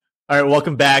All right,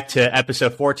 welcome back to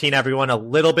episode 14, everyone. A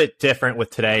little bit different with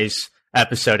today's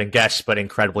episode and guest, but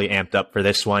incredibly amped up for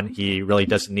this one. He really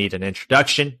doesn't need an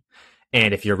introduction.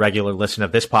 And if you're a regular listener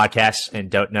of this podcast and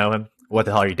don't know him, what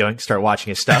the hell are you doing? Start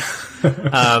watching his stuff.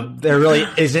 There really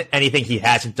isn't anything he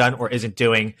hasn't done or isn't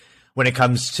doing when it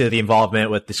comes to the involvement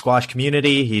with the squash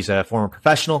community. He's a former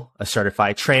professional, a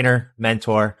certified trainer,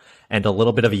 mentor, and a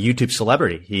little bit of a YouTube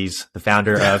celebrity. He's the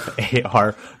founder of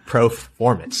AR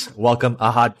Proformance. Welcome,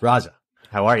 Raza.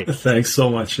 How are you? Thanks so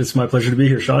much. It's my pleasure to be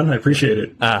here, Sean. I appreciate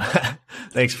it.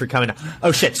 Thanks for coming.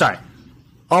 Oh, shit. Sorry.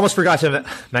 Almost forgot to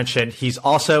mention he's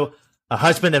also a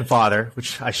husband and father,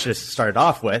 which I should have started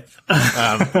off with.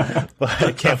 But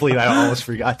I can't believe I almost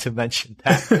forgot to mention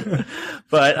that.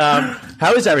 But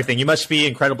how is everything? You must be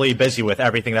incredibly busy with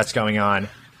everything that's going on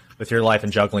with your life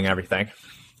and juggling everything.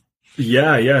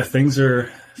 Yeah. Things are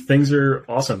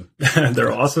awesome.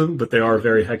 They're awesome, but they are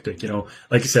very hectic. You know,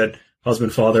 like you said,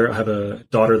 husband, father. I have a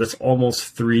daughter that's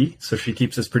almost 3, so she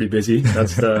keeps us pretty busy.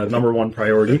 That's the number one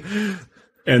priority.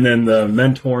 And then the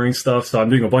mentoring stuff. So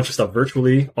I'm doing a bunch of stuff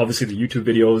virtually. Obviously, the YouTube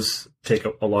videos take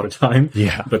a lot of time.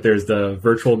 Yeah. But there's the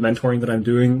virtual mentoring that I'm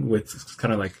doing with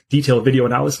kind of like detailed video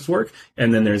analysis work.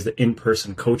 And then there's the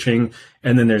in-person coaching.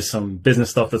 And then there's some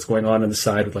business stuff that's going on the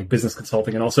side with like business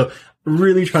consulting, and also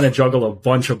really trying to juggle a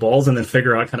bunch of balls and then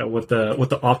figure out kind of what the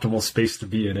optimal space to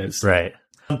be in is. Right.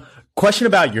 Question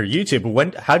about your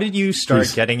YouTube. How did you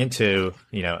start getting into,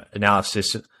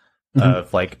 analysis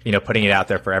of putting it out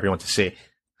there for everyone to see?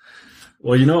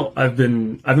 Well, I've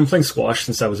been playing squash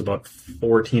since I was about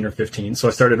 14 or 15. So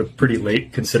I started pretty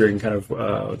late considering kind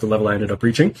of the level I ended up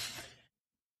reaching.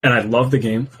 And I love the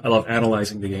game. I love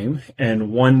analyzing the game.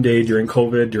 And one day during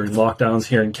COVID, during lockdowns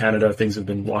here in Canada, things have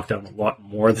been locked down a lot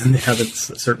more than they have in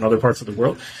certain other parts of the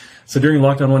world. So during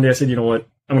lockdown one day, I said, you know what?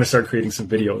 I'm going to start creating some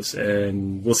videos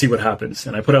and we'll see what happens.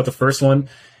 And I put out the first one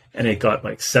and it got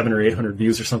like 700 or 800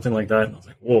 views or something like that. And I was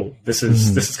like, whoa, this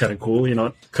is kind of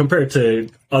cool, compared to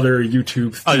other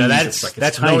YouTube feeds. Oh, no,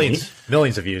 that's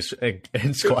millions of views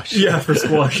in squash. Yeah, for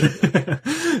squash.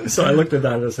 So I looked at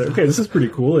that and I said, okay, this is pretty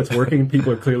cool. It's working.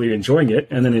 People are clearly enjoying it.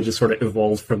 And then it just sort of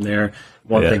evolved from there.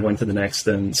 One thing went to the next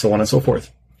and so on and so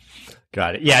forth.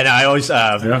 Got it. Yeah, no, I always,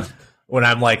 when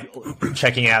I'm like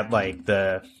checking out like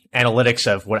the analytics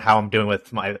of how I'm doing with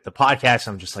the podcast,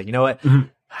 I'm just like, you know what? Mm-hmm.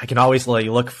 I can always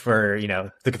look for,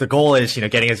 the goal is,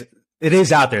 getting it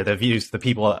is out there, the views, the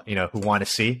people, who want to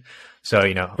see. So,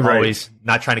 always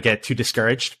not trying to get too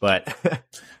discouraged, but.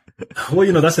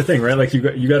 Well, that's the thing, right? Like you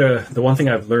gotta, the one thing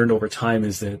I've learned over time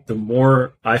is that the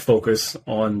more I focus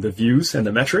on the views and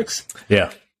the metrics,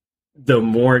 the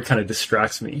more it kind of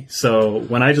distracts me. So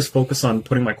when I just focus on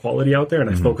putting my quality out there and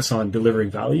I focus on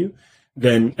delivering value,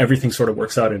 then everything sort of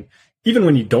works out. And even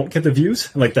when you don't get the views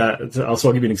like that, also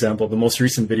I'll give you an example. The most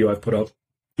recent video I've put up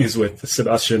is with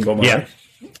Sebastian Beaumont. Yeah.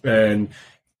 And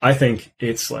I think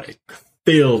it's like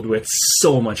filled with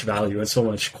so much value and so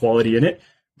much quality in it,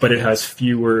 but it has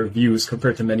fewer views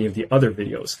compared to many of the other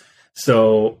videos.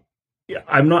 So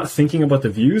I'm not thinking about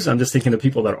the views. I'm just thinking the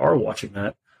people that are watching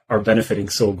that are benefiting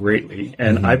so greatly.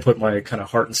 And I put my kind of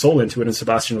heart and soul into it. And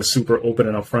Sebastian was super open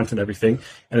and upfront and everything.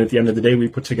 And at the end of the day, we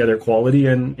put together quality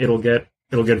and it'll get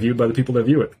viewed by the people that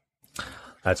view it.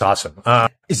 That's awesome.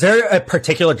 Is there a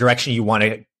particular direction you want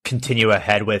to continue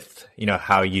ahead with,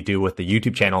 how you do with the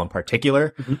YouTube channel in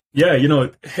particular? Mm-hmm. Yeah,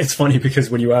 it's funny because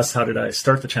when you asked how did I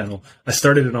start the channel, I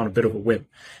started it on a bit of a whim.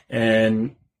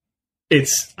 And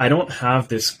I don't have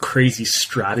this crazy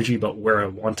strategy about where I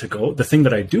want to go. The thing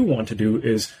that I do want to do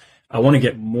is I want to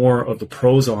get more of the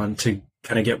pros on to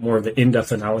kind of get more of the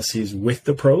in-depth analyses with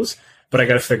the pros. But I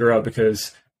got to figure out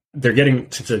because they're getting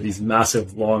to these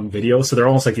massive long videos. So they're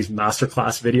almost like these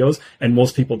masterclass videos. And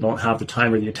most people don't have the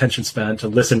time or the attention span to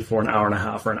listen for an hour and a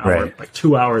half or an hour, like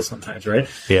 2 hours sometimes, right?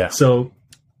 Yeah. So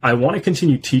I want to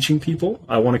continue teaching people.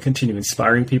 I want to continue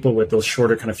inspiring people with those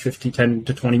shorter kind of 10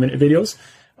 to 20 minute videos.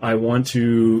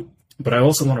 But I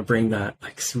also want to bring that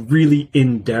like really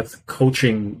in-depth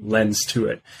coaching lens to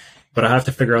it. But I have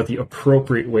to figure out the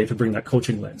appropriate way to bring that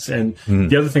coaching lens. And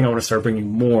the other thing I want to start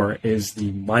bringing more is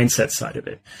the mindset side of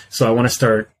it. So I want to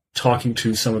start talking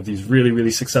to some of these really, really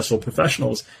successful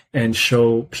professionals and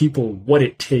show people what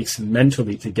it takes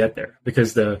mentally to get there.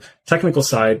 Because the technical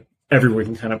side, everyone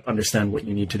can kind of understand what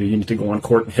you need to do. You need to go on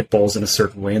court and hit balls in a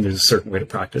certain way, and there's a certain way to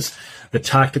practice. The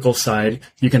tactical side,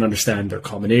 you can understand their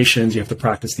combinations. You have to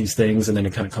practice these things, and then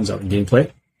it kind of comes out in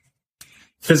gameplay.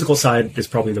 Physical side is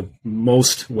probably the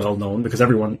most well-known because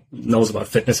everyone knows about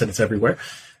fitness and it's everywhere.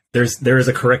 There is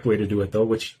a correct way to do it though,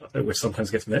 which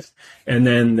sometimes gets missed. And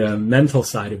then the mental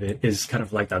side of it is kind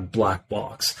of like that black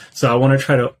box. So I want to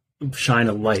try to shine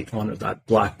a light on that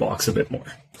black box a bit more.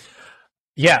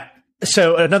 Yeah.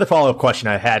 So another follow-up question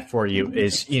I had for you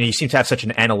is, you seem to have such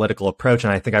an analytical approach,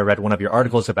 and I think I read one of your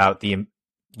articles about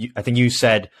I think you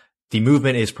said the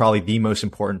movement is probably the most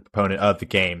important component of the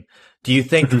game. Do you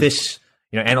think this,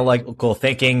 analytical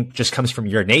thinking just comes from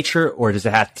your nature, or does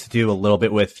it have to do a little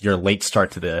bit with your late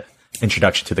start to the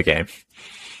introduction to the game?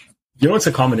 It's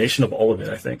a combination of all of it,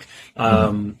 I think,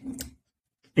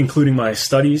 including my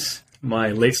studies,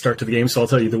 my late start to the game. So I'll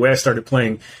tell you, the way I started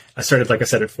playing, like I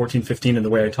said, at 14, 15, and the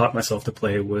way I taught myself to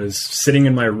play was sitting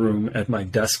in my room at my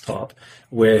desktop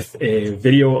with a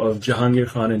video of Jahangir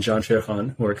Khan and Jansher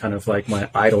Khan, who are kind of like my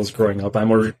idols growing up.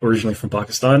 I'm originally from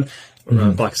Pakistan,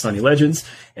 Pakistani legends,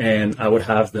 and I would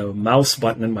have the mouse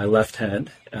button in my left hand,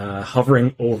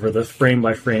 hovering over the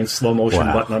frame-by-frame slow-motion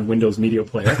button on Windows Media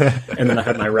Player, and then I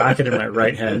had my racket in my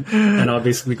right hand, and I'll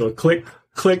basically go click,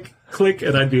 click, click,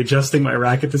 and I'd be adjusting my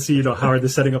racket to see, how are they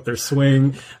setting up their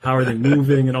swing, how are they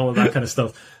moving, and all of that kind of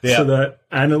stuff. Yeah. So that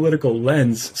analytical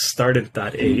lens started at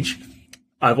that age.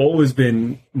 I've always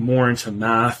been more into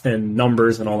math and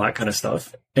numbers and all that kind of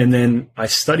stuff. And then I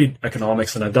studied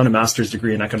economics, and I've done a master's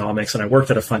degree in economics, and I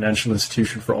worked at a financial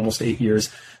institution for almost 8 years.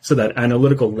 So that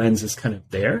analytical lens is kind of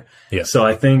there. Yeah. So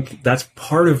I think that's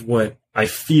part of what I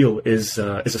feel is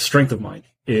a strength of mine,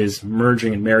 is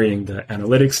merging and marrying the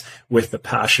analytics with the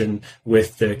passion,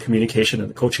 with the communication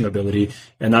and the coaching ability.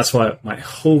 And that's why my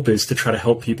hope is to try to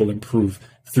help people improve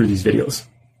through these videos.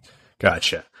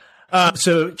 Gotcha.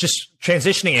 So just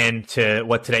transitioning into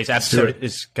what today's episode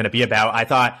is going to be about, I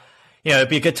thought, it'd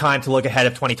be a good time to look ahead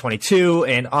of 2022.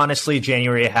 And honestly,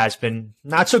 January has been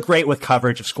not so great with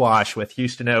coverage of squash with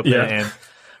Houston Open and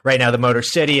right now the Motor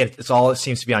City. It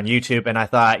seems to be on YouTube. And I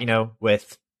thought,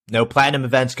 with no platinum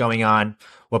events going on,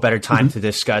 what better time to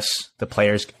discuss the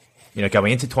players,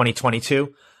 going into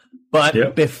 2022.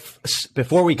 But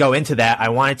before we go into that, I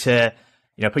wanted to,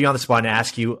 put you on the spot and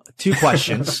ask you two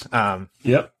questions.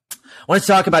 I wanted to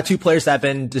talk about two players that have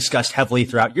been discussed heavily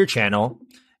throughout your channel,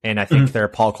 and I think they're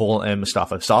Paul Cole and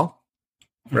Mustafa Asal.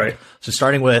 Right. So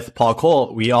starting with Paul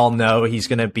Cole, we all know he's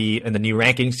going to be in the new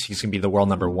rankings. He's going to be the world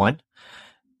number one.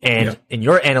 And in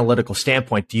your analytical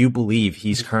standpoint, do you believe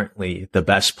he's currently the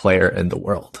best player in the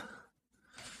world?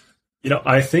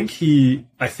 I think he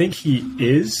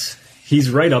is. He's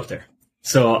right up there.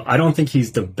 So I don't think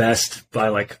he's the best by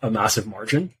like a massive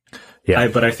margin. Yeah.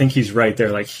 But I think he's right there.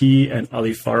 Like he and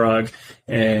Ali Farag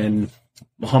and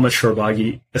Mohammad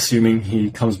Shorbagy, assuming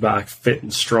he comes back fit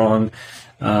and strong.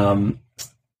 I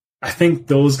think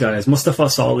those guys, Mustafa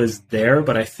Asal is there,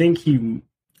 but I think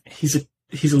he's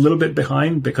a little bit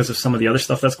behind because of some of the other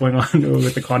stuff that's going on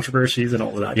with the controversies and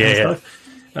all of that kind of stuff.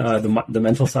 The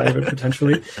mental side of it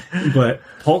potentially. But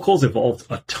Paul Cole's evolved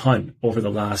a ton over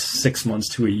the last 6 months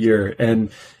to a year.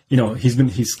 And,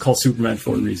 he's called Superman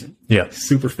for a reason. Yeah.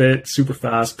 Super fit, super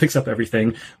fast, picks up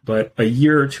everything. But a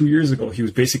year or 2 years ago, he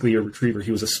was basically a retriever.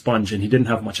 He was a sponge and he didn't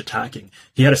have much attacking.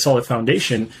 He had a solid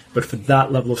foundation, but for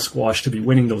that level of squash to be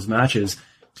winning those matches,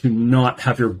 to not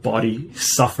have your body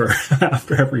suffer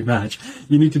after every match,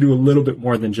 you need to do a little bit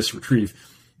more than just retrieve.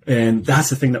 And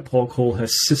that's the thing that Paul Cole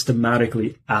has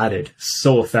systematically added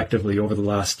so effectively over the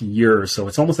last year or so.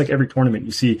 It's almost like every tournament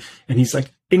you see, and he's like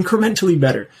incrementally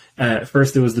better. At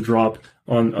first, it was the drop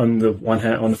on the one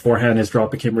hand, on the forehand, his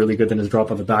drop became really good. Then his drop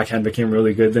on the backhand became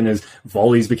really good. Then his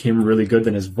volleys became really good.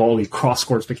 Then his volley cross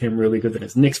courts became really good. Then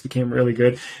his nicks became really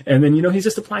good. And then, he's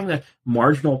just applying that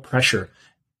marginal pressure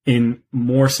in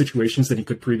more situations than he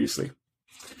could previously.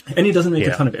 And he doesn't make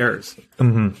a ton of errors.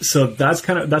 So that's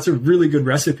a really good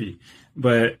recipe.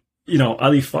 But,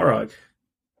 Ali Farag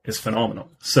is phenomenal.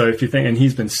 So if you think, and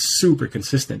he's been super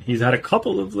consistent. He's had a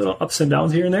couple of little ups and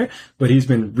downs here and there, but he's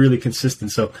been really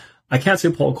consistent. So I can't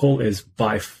say Paul Cole is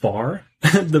by far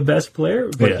the best player,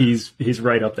 but he's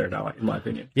right up there now, in my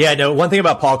opinion. Yeah, no, one thing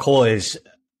about Paul Cole is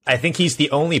I think he's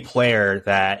the only player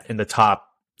that in the top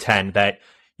 10 that,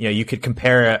 you could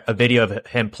compare a video of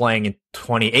him playing in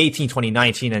 2018,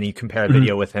 2019, and you compare a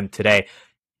video with him today.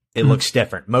 It looks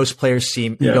different. Most players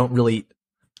you don't really,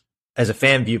 as a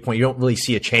fan viewpoint, you don't really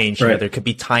see a change. Right. There could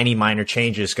be tiny minor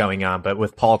changes going on, but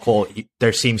with Paul Cole, he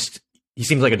seems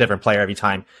like a different player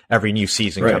every new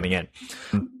season coming in.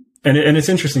 And it's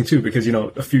interesting too, because,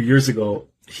 a few years ago,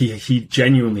 he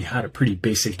genuinely had a pretty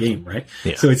basic game, right?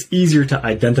 Yeah. So it's easier to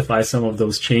identify some of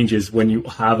those changes when you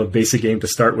have a basic game to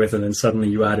start with, and then suddenly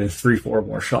you add in 3-4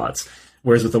 more shots.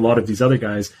 Whereas with a lot of these other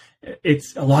guys, a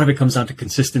lot of it comes down to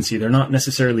consistency. They're not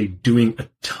necessarily doing a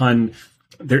ton.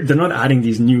 They're not adding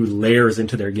these new layers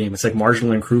into their game. It's like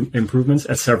marginal improvements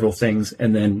at several things,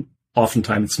 and then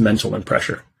oftentimes it's mental and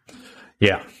pressure.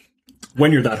 Yeah.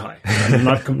 when you're that high. I mean,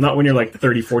 not when you're like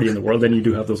 30, 40 in the world, then you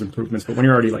do have those improvements. But when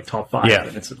you're already like top 5,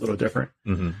 then it's a little different.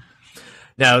 Mm-hmm.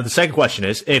 Now, the second question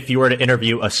is, if you were to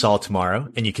interview Asal tomorrow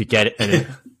and you could get an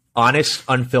honest,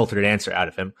 unfiltered answer out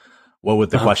of him, what would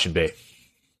the question be?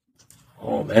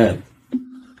 Oh, man.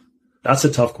 That's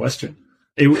a tough question.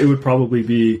 It would probably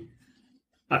be...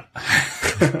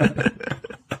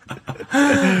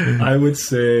 I would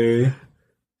say...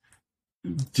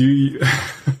 Do you...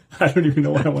 I don't even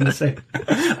know what I want to say.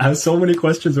 I have so many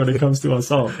questions when it comes to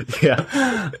Asal.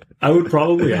 Yeah. I would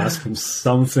probably ask him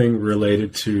something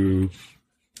related to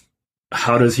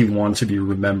how does he want to be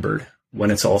remembered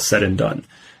when it's all said and done?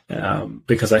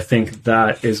 Because I think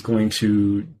that is going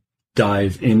to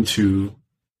dive into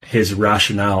his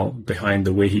rationale behind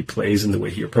the way he plays and the way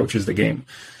he approaches the game.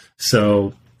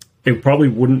 So it probably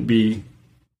wouldn't be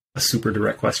a super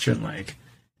direct question like,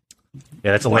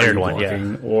 yeah, that's a layered one.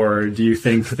 Yeah. Or do you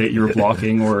think that you're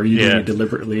blocking, or are you doing it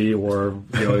deliberately, or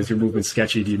is your movement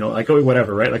sketchy? Do you know, like,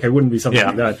 whatever, right? Like, I wouldn't be something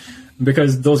like that,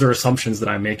 because those are assumptions that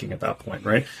I'm making at that point,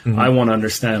 right? Mm-hmm. I want to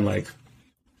understand, like,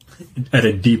 at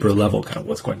a deeper level, kind of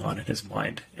what's going on in his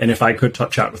mind. And if I could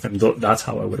chat with him, that's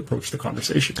how I would approach the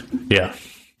conversation. Yeah.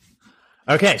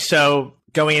 Okay, so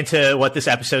going into what this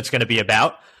episode's going to be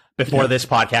about. Before this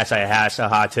podcast, I asked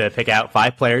Aha to pick out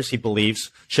 5 players he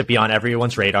believes should be on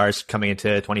everyone's radars coming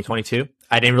into 2022.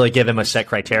 I didn't really give him a set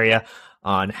criteria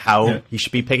on how he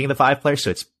should be picking the 5 players, so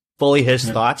it's fully his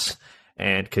thoughts.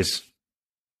 And because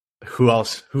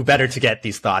who better to get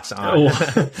these thoughts on?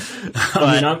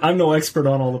 I mean, I'm no expert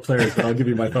on all the players, but I'll give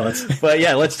you my thoughts. But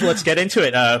yeah, let's get into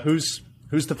it. Who's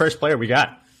the first player we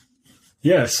got?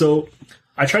 Yeah, so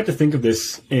I tried to think of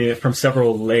this from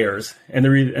several layers, and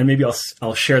maybe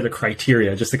I'll share the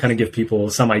criteria just to kind of give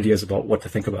people some ideas about what to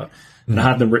think about. And I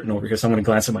have them written over here, so I'm going to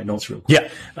glance at my notes real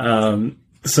quick. Yeah.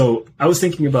 So I was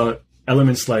thinking about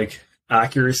elements like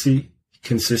accuracy,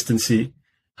 consistency,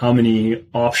 how many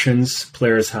options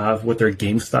players have, what their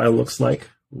game style looks like,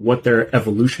 what their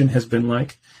evolution has been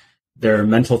like, their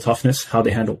mental toughness, how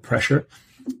they handle pressure,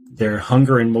 their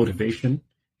hunger and motivation,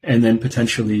 and then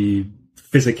potentially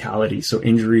physicality, so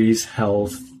injuries,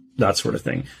 health, that sort of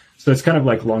thing. So it's kind of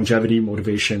like longevity,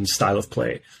 motivation, style of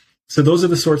play. So those are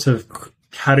the sorts of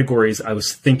categories I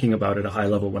was thinking about at a high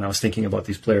level when I was thinking about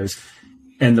these players.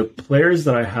 And the players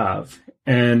that I have,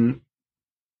 and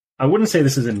I wouldn't say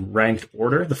this is in ranked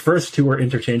order. The first 2 are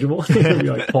interchangeable.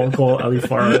 Like Paul Cole, Ali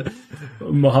Farah,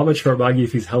 Mohamed Shorbagy,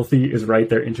 if he's healthy, is right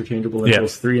there interchangeable in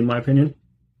those 3, in my opinion.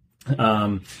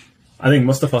 I think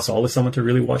Mustafa Sall is someone to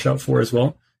really watch out for as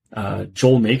well.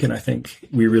 Joel Macon, I think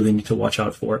we really need to watch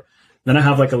out for. Then I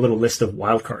have like a little list of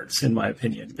wildcards, in my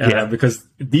opinion, because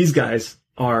these guys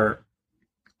are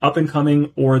up and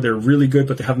coming, or they're really good,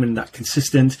 but they haven't been that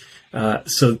consistent.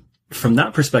 So from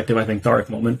that perspective, I think Tariq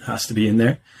Momin has to be in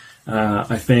there.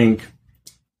 I think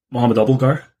Mohamed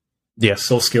Abulgar,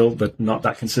 so skilled, but not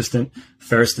that consistent.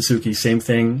 Faris Dasuki, same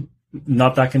thing,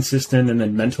 not that consistent, and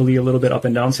then mentally a little bit up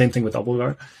and down. Same thing with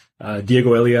Abulgar.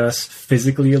 Diego Elias,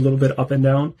 physically a little bit up and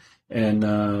down. And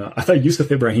I thought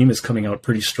Yusuf Ibrahim is coming out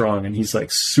pretty strong, and he's like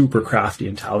super crafty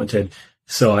and talented.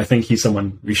 So I think he's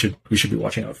someone we should be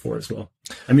watching out for as well.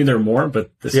 I mean, there are more,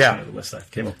 but this is kind of the list I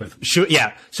came up with.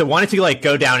 So wanted to like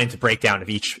go down into breakdown of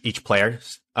each player.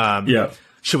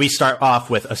 Should we start off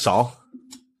with Asal?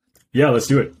 Yeah, let's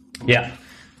do it. Yeah.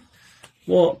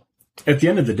 Well, at the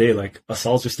end of the day, like,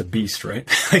 Asal's just a beast, right?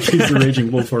 Like, he's the raging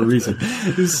bull for a reason.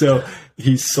 So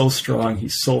he's so strong,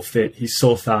 he's so fit, he's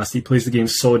so fast, he plays the game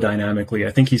so dynamically.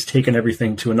 I think he's taken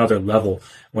everything to another level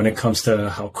when it comes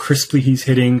to how crisply he's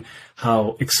hitting,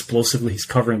 how explosively he's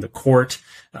covering the court,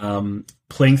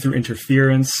 playing through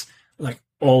interference, like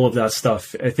all of that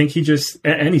stuff. I think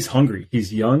and he's hungry.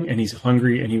 He's young and he's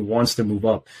hungry and he wants to move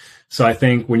up. So I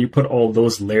think when you put all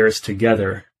those layers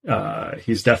together,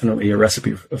 he's definitely a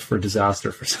recipe for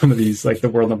disaster for some of these, like the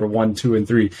world number 1, 2, and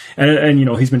 3. And you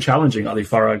know, he's been challenging Ali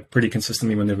Farah pretty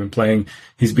consistently when they've been playing.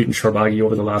 He's beaten Shorbagy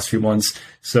over the last few months.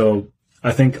 So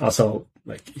I think Asal,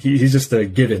 like, he's just a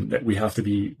given that we have to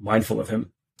be mindful of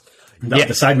him.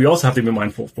 The side we also have to be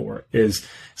mindful for is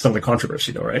some of the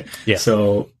controversy, though, right? Yeah.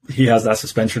 So he has that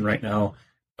suspension right now.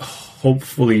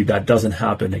 Hopefully that doesn't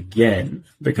happen again,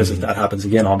 because if that happens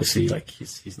again, obviously, like,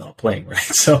 he's not playing, right?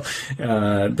 So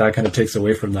that kind of takes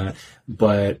away from that.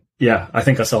 But yeah, I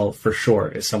think Asal for sure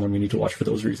is someone we need to watch for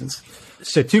those reasons.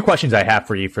 So 2 questions I have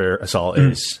for you for Asal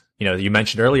is, you know, you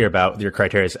mentioned earlier about your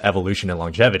criteria is evolution and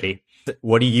longevity.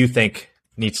 What do you think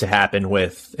needs to happen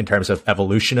in terms of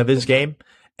evolution of his game?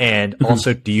 And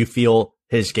also, do you feel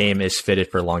his game is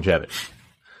fitted for longevity?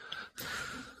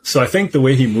 So I think the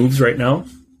way he moves right now,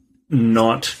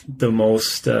 not the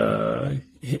most,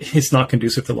 it's not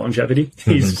conducive to longevity.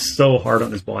 He's so hard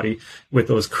on his body with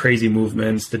those crazy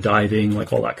movements, the diving,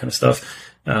 like all that kind of stuff,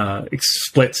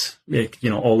 splits,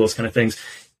 all those kind of things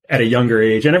at a younger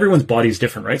age. And everyone's body is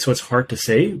different, right? So it's hard to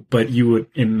say, but you would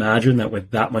imagine that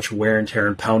with that much wear and tear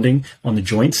and pounding on the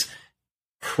joints,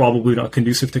 probably not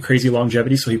conducive to crazy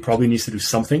longevity. So he probably needs to do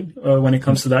something when it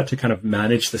comes to that to kind of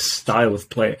manage the style of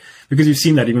play. Because you've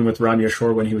seen that even with Rami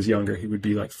Ashore when he was younger, he would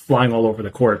be like flying all over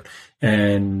the court.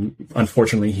 And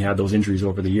unfortunately, he had those injuries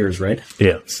over the years, right?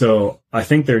 Yeah. So I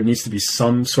think there needs to be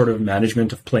some sort of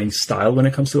management of playing style when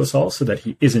it comes to Asal so that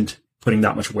he isn't putting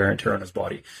that much wear and tear on his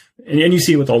body. And you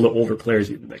see it with all the older players,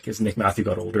 like as Nick Matthew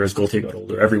got older, as Gaultier got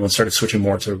older, everyone started switching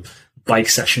more to bike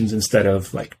sessions instead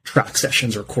of like track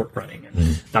sessions or court running and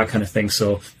that kind of thing.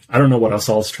 So I don't know what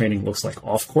Asal's training looks like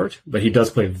off court, but he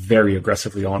does play very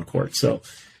aggressively on court. So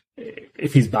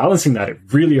if he's balancing that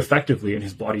really effectively and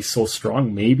his body's so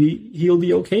strong, maybe he'll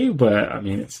be okay. But I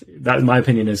mean, it's that, in my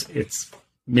opinion, it's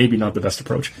maybe not the best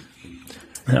approach.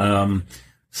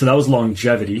 So that was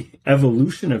longevity.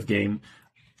 Evolution of game,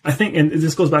 I think, and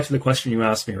this goes back to the question you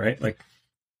asked me, right? Like,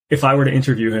 if I were to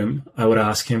interview him, I would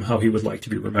ask him how he would like to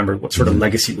be remembered. What sort of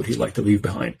legacy would he like to leave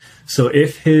behind? So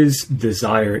if his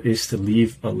desire is to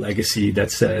leave a legacy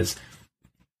that says,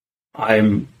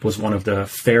 I was one of the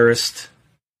fairest,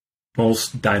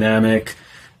 most dynamic,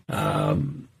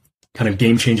 kind of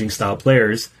game-changing style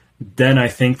players, then I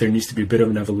think there needs to be a bit of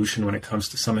an evolution when it comes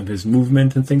to some of his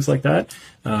movement and things like that.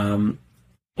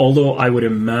 Although I would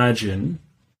imagine,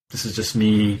 this is just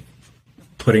me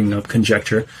putting up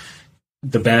conjecture,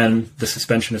 the ban, the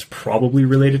suspension is probably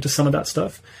related to some of that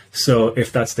stuff. So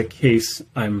if that's the case,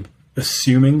 I'm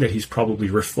assuming that he's probably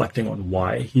reflecting on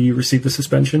why he received the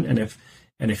suspension. And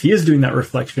if he is doing that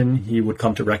reflection, he would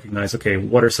come to recognize, okay,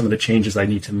 what are some of the changes I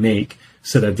need to make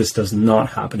so that this does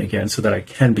not happen again, so that I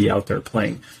can be out there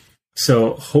playing.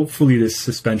 So hopefully this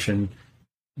suspension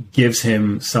gives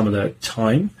him some of the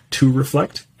time to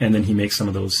reflect, and then he makes some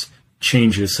of those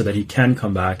changes so that he can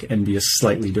come back and be a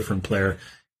slightly different player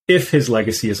if his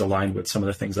legacy is aligned with some of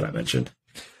the things that I mentioned.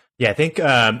 Yeah, I think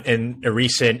in a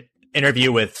recent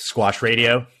interview with Squash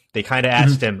Radio, they kind of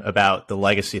asked him about the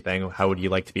legacy thing. How would you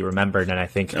like to be remembered? And I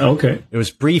think it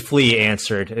was briefly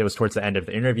answered. It was towards the end of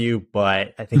the interview,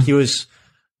 but I think he was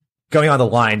going on the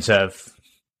lines of,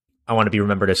 I want to be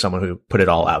remembered as someone who put it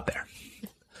all out there.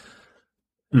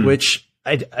 Which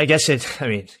I guess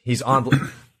he's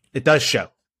on. It does show.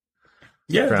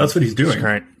 Yeah, that's what he's doing. His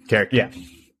current character.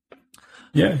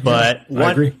 Yeah. But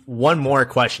I agree. One more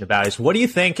question about it is, what do you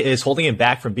think is holding him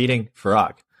back from beating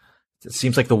Farag? It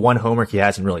seems like the one homework he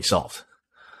hasn't really solved.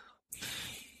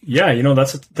 Yeah,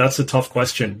 that's a tough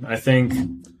question. I think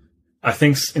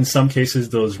in some cases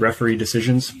those referee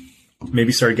decisions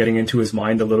maybe started getting into his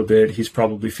mind a little bit. He's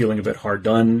probably feeling a bit hard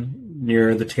done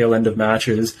near the tail end of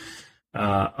matches.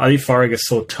 Ali Farag is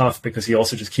so tough because he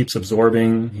also just keeps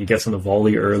absorbing. He gets on the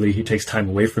volley early. He takes time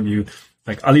away from you.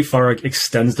 Like, Ali Farag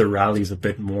extends the rallies a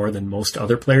bit more than most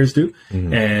other players do.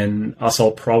 And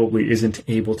Asal probably isn't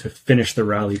able to finish the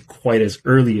rally quite as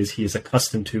early as he is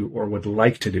accustomed to or would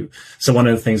like to do. So one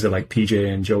of the things that like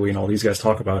PJ and Joey and all these guys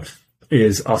talk about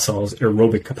is Asal's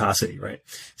aerobic capacity, right?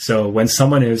 So when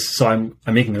someone I'm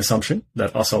making an assumption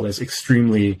that Asal is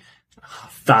extremely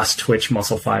fast twitch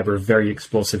muscle fiber, very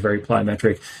explosive, very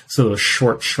plyometric. So those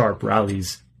short, sharp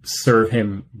rallies serve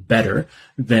him better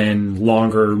than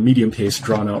longer, medium pace,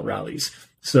 drawn out rallies.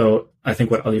 So I think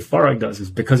what Ali Farag does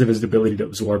is, because of his ability to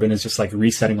absorb and is just like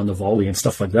resetting on the volley and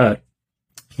stuff like that,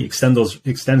 he extends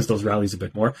those rallies a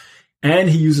bit more. And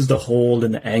he uses the hold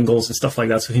and the angles and stuff like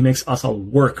that. So he makes Asal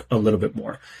work a little bit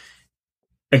more.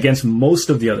 Against most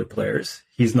of the other players,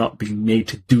 he's not being made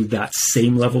to do that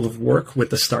same level of work with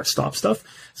the start-stop stuff.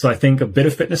 So I think a bit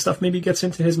of fitness stuff maybe gets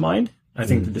into his mind. I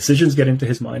think the decisions get into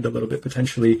his mind a little bit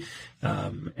potentially.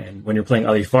 And when you're playing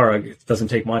Ali Farag, it doesn't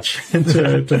take much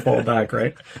to fall back,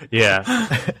 right?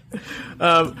 Yeah.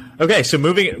 Okay, so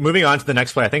moving on to the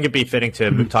next player, I think it'd be fitting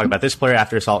to talk about this player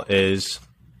after Assault is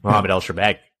Mohamed El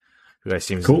Sharbag, who I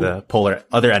seems the polar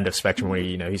other end of spectrum, where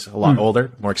he's a lot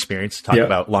older, more experienced. Talk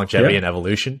about longevity and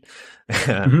evolution.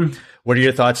 What are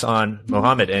your thoughts on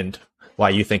Mohamed and why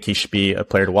you think he should be a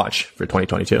player to watch for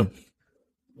 2022?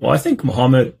 Well, I think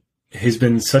Mohamed has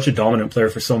been such a dominant player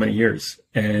for so many years,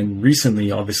 and recently,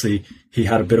 obviously, he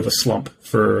had a bit of a slump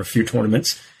for a few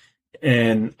tournaments.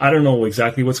 And I don't know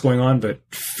exactly what's going on, but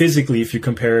physically, if you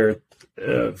compare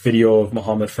video of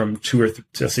Mohamed from 2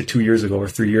 years ago or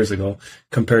 3 years ago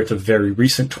compared to very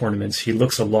recent tournaments, he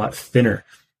looks a lot thinner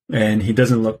and he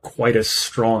doesn't look quite as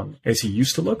strong as he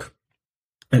used to look.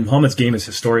 And Mohamed's game has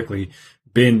historically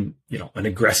been, an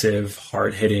aggressive,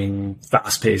 hard-hitting,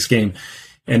 fast-paced game.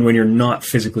 And when you're not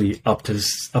physically up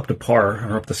to par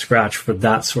or up to scratch for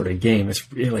that sort of game,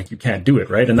 it's really like you can't do it,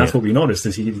 right? And that's what we noticed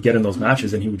is he'd get in those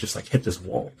matches and he would just like hit this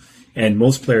wall. And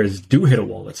most players do hit a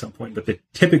wall at some point, but they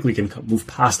typically can move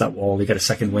past that wall. They get a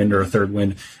second wind or a third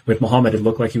wind. With Muhammad, it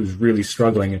looked like he was really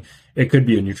struggling. And it could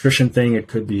be a nutrition thing. It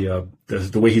could be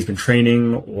the way he's been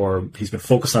training, or he's been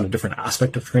focused on a different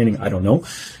aspect of training. I don't know.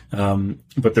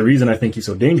 But the reason I think he's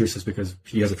so dangerous is because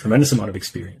he has a tremendous amount of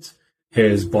experience.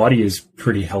 His body is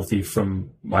pretty healthy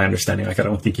from my understanding. Like, I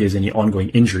don't think he has any ongoing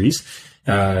injuries.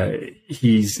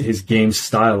 His game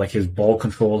style, like his ball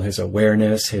control, his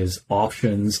awareness, his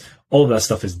options, all of that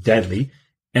stuff is deadly.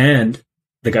 And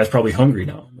the guy's probably hungry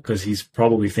now because he's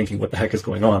probably thinking, what the heck is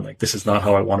going on? Like, this is not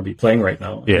how I want to be playing right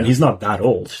now. Yeah. And he's not that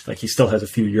old. Like, he still has a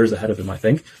few years ahead of him, I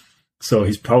think. So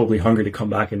he's probably hungry to come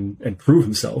back and prove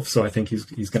himself. So I think he's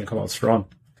going to come out strong.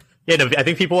 Yeah, no, I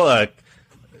think people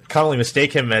commonly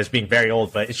mistake him as being very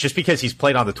old, but it's just because he's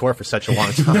played on the tour for such a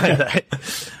long time.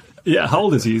 Yeah, how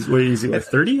old is he? Is he like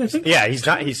 30, I think? Yeah, he's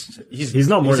not. He's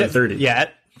not more than 30. Yeah,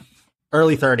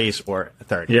 early 30s or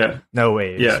 30. Yeah, no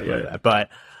way. Yeah. But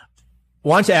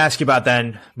wanted to ask you about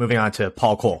then moving on to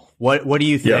Paul Cole. What do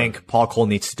you think Paul Cole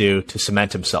needs to do to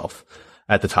cement himself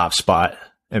at the top spot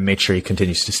and make sure he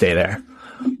continues to stay there?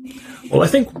 Well, I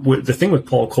think the thing with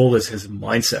Paul Cole is his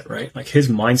mindset, right? Like, his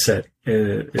mindset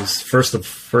is first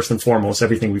and foremost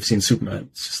everything we've seen Superman.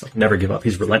 It's just like never give up.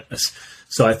 He's relentless.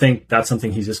 So I think that's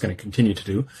something he's just going to continue to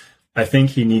do. I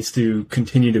think he needs to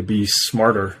continue to be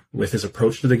smarter with his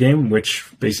approach to the game, which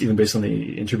even based on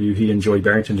the interview he and Joey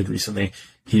Barrington did recently,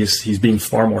 he's being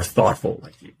far more thoughtful.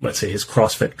 Like, let's say his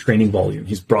CrossFit training volume,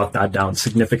 he's brought that down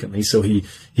significantly. So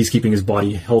he's keeping his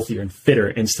body healthier and fitter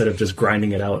instead of just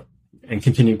grinding it out and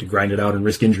continuing to grind it out and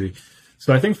risk injury.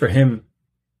 So I think for him,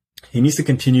 he needs to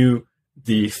continue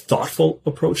the thoughtful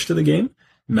approach to the game,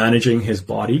 managing his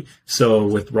body. So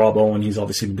with Rob Owen, he's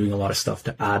obviously been doing a lot of stuff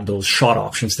to add those shot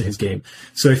options to his game.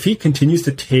 So if he continues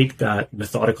to take that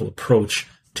methodical approach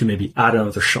to maybe add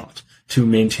another shot, to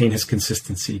maintain his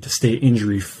consistency, to stay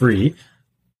injury free,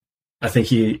 I think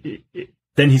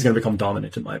then he's going to become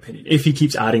dominant, in my opinion. If he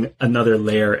keeps adding another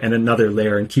layer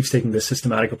and keeps taking this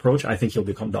systematic approach, I think he'll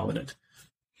become dominant.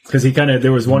 Because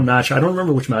there was one match, I don't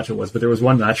remember which match it was, but there was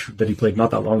one match that he played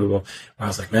not that long ago where I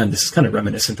was like, man, this is kind of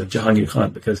reminiscent of Jahangir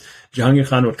Khan, because Jahangir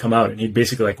Khan would come out and he'd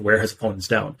basically like wear his opponents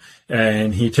down.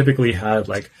 And he typically had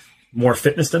like more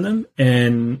fitness than them.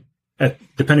 And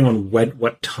depending on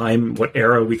what time, what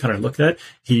era we kind of looked at,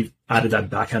 he added that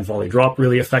backhand volley drop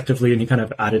really effectively, and he kind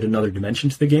of added another dimension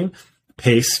to the game.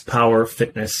 Pace, power,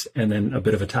 fitness, and then a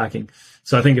bit of attacking.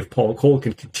 So I think if Paul Cole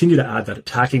can continue to add that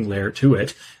attacking layer to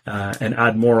it and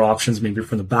add more options maybe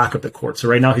from the back of the court. So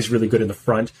right now he's really good in the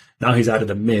front. Now he's added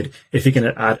the mid. If he can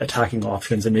add attacking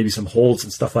options and maybe some holds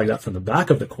and stuff like that from the back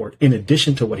of the court, in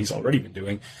addition to what he's already been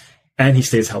doing, and he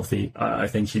stays healthy, I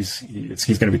think he's going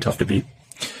to be tough to beat.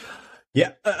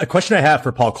 Yeah, a question I have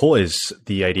for Paul Cole is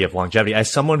the idea of longevity.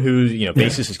 As someone who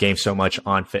bases his game so much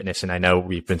on fitness, and I know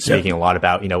we've been speaking a lot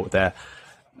about the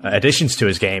additions to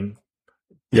his game.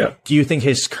 Yeah. Do you think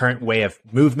his current way of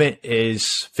movement is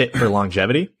fit for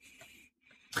longevity?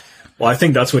 Well, I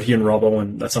think that's what he and Rob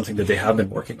Owen, that's something that they have been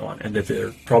working on and that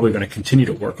they're probably going to continue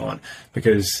to work on,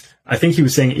 because I think he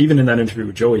was saying, even in that interview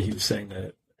with Joey, he was saying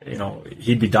that,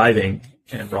 he'd be diving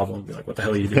and Rob would be like, what the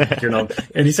hell are you doing?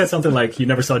 And he said something like he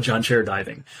never saw John Cher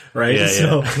diving, right? Yeah,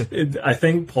 so I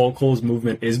think Paul Cole's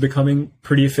movement is becoming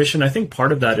pretty efficient. I think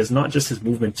part of that is not just his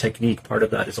movement technique. Part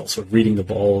of that is also reading the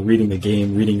ball, reading the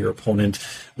game, reading your opponent,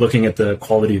 looking at the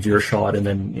quality of your shot, and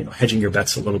then, hedging your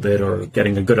bets a little bit or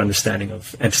getting a good understanding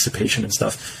of anticipation and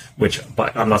stuff,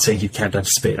 but I'm not saying he can't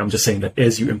anticipate. I'm just saying that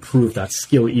as you improve that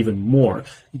skill even more,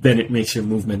 then it makes your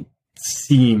movement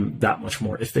seem that much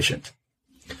more efficient.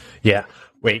 Yeah.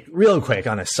 Wait, real quick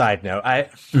on a side note,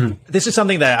 this is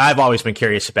something that I've always been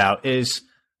curious about, is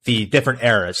the different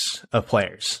eras of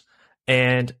players.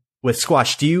 And with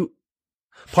squash,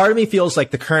 part of me feels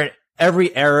like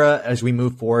every era as we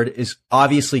move forward is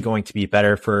obviously going to be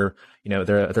better for,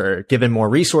 they're given more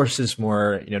resources,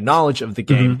 more, knowledge of the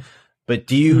game. Mm-hmm. But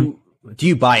do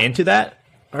you buy into that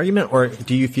argument, or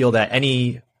do you feel that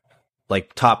any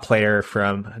like top player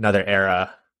from another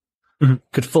era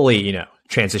could fully,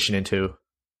 transition into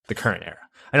the current era?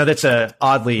 I know that's a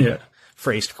oddly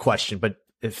phrased question, but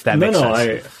if that makes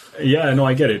sense.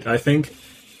 I get it. I think,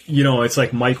 it's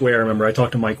like Mike Way. I remember I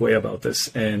talked to Mike Way about this,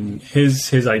 and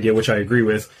his idea, which I agree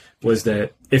with, was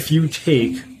that if you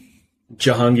take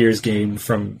Jahangir's game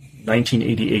from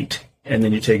 1988, and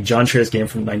then you take John Cher's game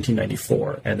from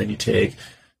 1994, and then you take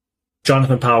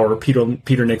Jonathan Power,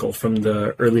 Peter Nickel from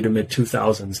the early to mid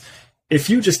 2000s. If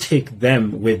you just take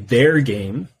them with their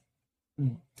game,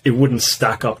 it wouldn't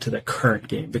stack up to the current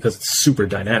game because it's super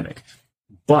dynamic.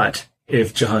 But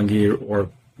if Jahangir or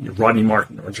Rodney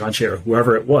Martin or John Shea or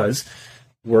whoever it was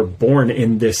were born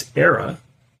in this era,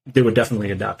 they would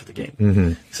definitely adapt to the game.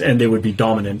 Mm-hmm. And they would be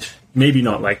dominant, maybe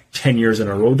not like 10 years in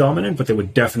a row dominant, but they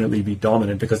would definitely be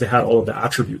dominant because they had all of the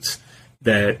attributes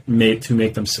that made to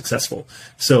make them successful.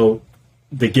 So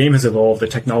the game has evolved, the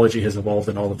technology has evolved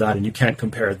and all of that, and you can't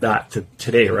compare that to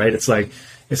today, right? It's like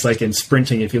in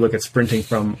sprinting, if you look at sprinting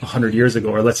from 100 years ago,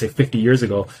 or let's say 50 years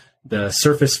ago, the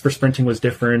surface for sprinting was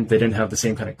different. They didn't have the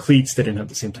same kind of cleats. They didn't have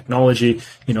the same technology.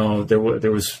 You know, there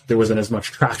wasn't as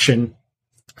much traction.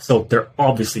 So they're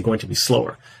obviously going to be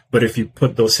slower. But if you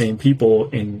put those same people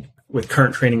in with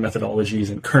current training methodologies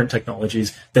and current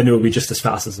technologies, then it would be just as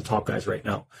fast as the top guys right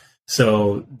now.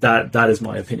 So that is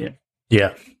my opinion.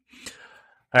 Yeah.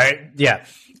 All right. Yeah.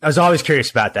 I was always curious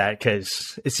about that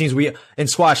because it seems in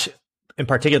squash in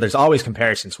particular, there's always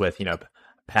comparisons with, you know,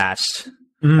 past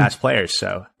players.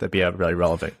 So that'd be a really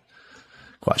relevant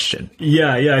question.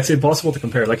 Yeah. It's impossible to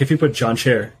compare. Like if you put John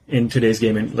Chair in today's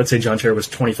game, and let's say John Chair was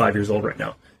 25 years old right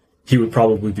now, he would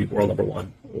probably be world number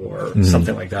one or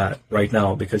something like that right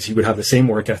now, because he would have the same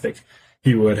work ethic.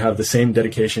 He would have the same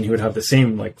dedication. He would have the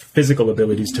same like physical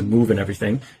abilities to move and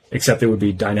everything, except it would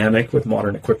be dynamic with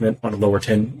modern equipment on a lower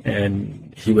tin,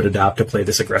 and he would adapt to play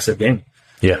this aggressive game.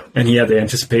 Yeah. And he had the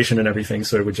anticipation and everything,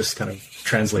 so it would just kind of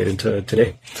translate into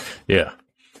today. Yeah.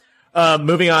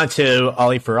 Moving on to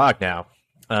Ali Farag now.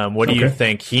 What do you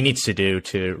think he needs to do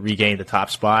to regain the top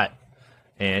spot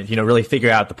and, you know, really figure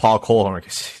out the Paul Cole horn?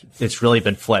 Because it's really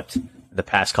been flipped the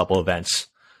past couple events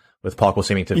with Paul Cole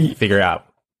seeming to figure out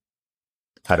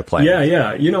how to play.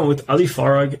 Yeah. You know, with Ali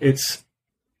Farag,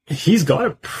 he's got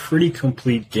a pretty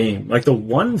complete game. Like the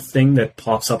one thing that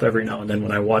pops up every now and then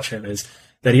when I watch him is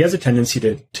that he has a tendency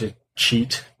to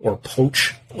cheat or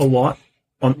poach a lot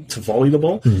to volley the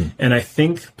ball. Mm-hmm. And I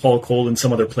think Paul Cole and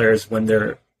some other players, when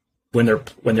they're in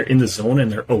the zone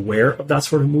and they're aware of that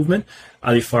sort of movement,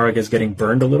 Ali Farag is getting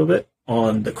burned a little bit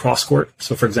on the cross court.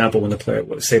 So for example, when the player,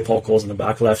 say Paul Cole's in the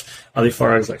back left, Ali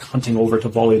Farag is like hunting over to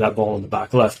volley that ball in the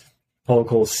back left. Paul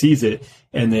Cole sees it,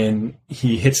 and then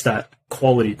he hits that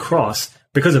quality cross.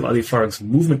 Because of Ali Farag's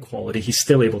movement quality, he's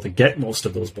still able to get most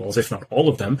of those balls, if not all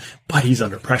of them, but he's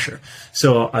under pressure.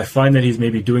 So I find that he's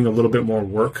maybe doing a little bit more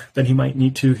work than he might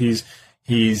need to. He's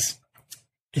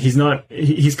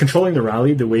controlling the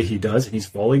rally the way he does, and he's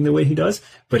volleying the way he does,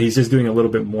 but he's just doing a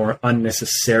little bit more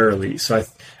unnecessarily. So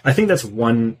I think that's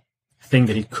one thing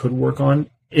that he could work on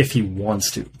if he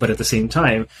wants to. But at the same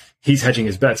time, he's hedging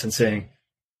his bets and saying,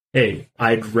 hey,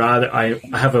 I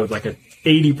have a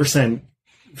 80%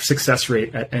 success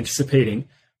rate at anticipating.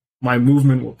 My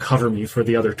movement will cover me for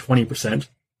the other 20%.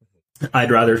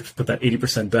 I'd rather put that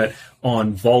 80% bet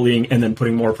on volleying and then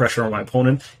putting more pressure on my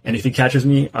opponent. And if he catches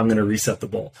me, I'm going to reset the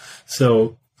ball.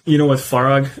 So, you know, with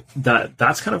Farag,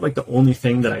 that's kind of like the only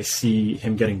thing that I see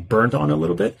him getting burnt on a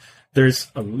little bit.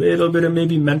 There's a little bit of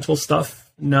maybe mental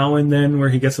stuff now and then where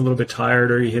he gets a little bit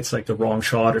tired or he hits like the wrong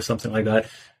shot or something like that.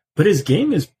 But his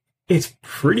game it's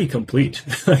pretty complete.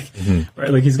 Right?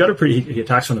 Like he's got he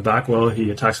attacks from the back well, he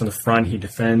attacks from the front, he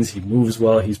defends, he moves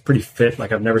well, he's pretty fit.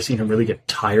 Like I've never seen him really get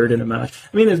tired in a match.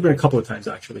 I mean, there's been a couple of times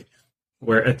actually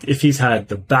where if he's had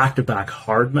the back-to-back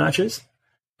hard matches,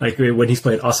 like when he's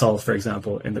played Asal, for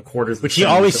example, in the quarters, which he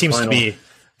always seems to be.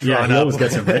 Yeah, he always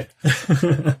gets him hit.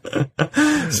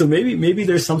 So maybe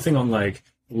there's something on like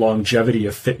longevity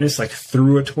of fitness, like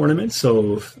through a tournament.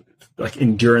 So like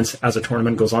endurance as a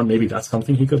tournament goes on, maybe that's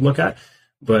something he could look at.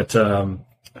 But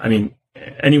I mean,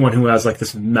 anyone who has like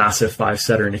this massive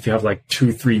 5-setter, and if you have like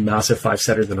 2-3 massive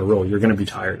 5-setters in a row, you're going to be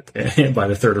tired by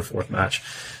the third or fourth match.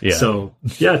 Yeah. So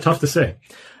yeah, tough to say.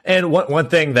 And one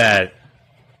thing that,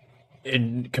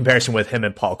 in comparison with him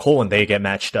and Paul Cole, when they get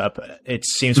matched up, it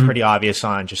seems pretty obvious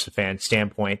on just a fan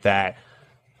standpoint that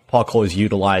Paul Cole is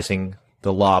utilizing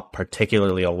the lob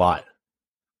particularly a lot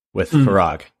with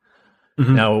Farag.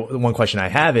 Now, one question I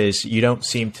have is, you don't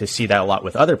seem to see that a lot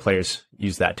with other players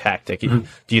use that tactic. Do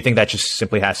you think that just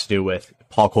simply has to do with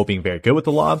Paul Cole being very good with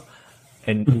the lob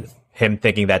and him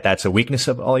thinking that that's a weakness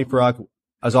of Ali Farag?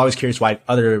 I was always curious why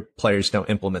other players don't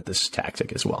implement this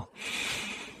tactic as well.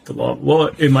 The lob.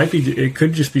 Well, it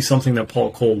could just be something that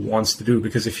Paul Cole wants to do,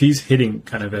 because if he's hitting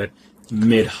kind of at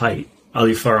mid-height,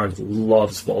 Ali Farag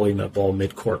loves volleying that ball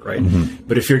mid-court, right?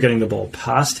 But if you're getting the ball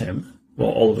past him, well,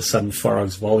 all of a sudden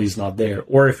Farag's volley's not there.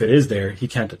 Or if it is there, he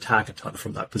can't attack a ton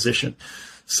from that position.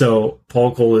 So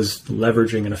Paul Cole is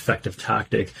leveraging an effective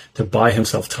tactic to buy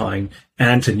himself time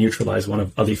and to neutralize one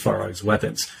of Ali Farag's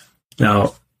weapons.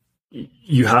 Now,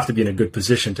 you have to be in a good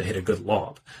position to hit a good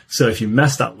lob. So if you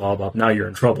mess that lob up, now you're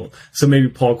in trouble. So maybe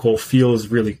Paul Cole feels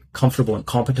really comfortable and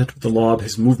competent with the lob.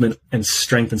 His movement and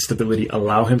strength and stability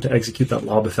allow him to execute that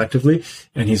lob effectively.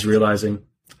 And he's realizing,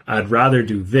 I'd rather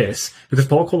do this, because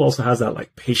Paul Cole also has that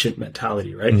like patient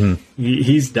mentality, right?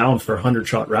 He's down for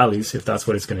 100-shot rallies if that's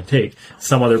what it's going to take.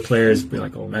 Some other players be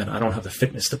like, oh man, I don't have the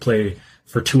fitness to play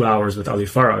for 2 hours with Ali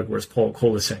Farag, whereas Paul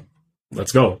Cole is saying,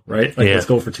 let's go, right? Like, let's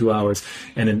go for 2 hours.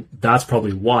 And then that's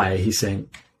probably why he's saying,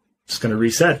 just going to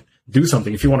reset, do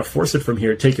something. If you want to force it from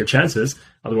here, take your chances.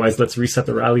 Otherwise, let's reset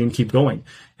the rally and keep going.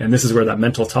 And this is where that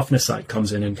mental toughness side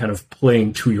comes in, and kind of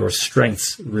playing to your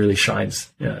strengths really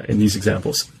shines in these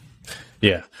examples.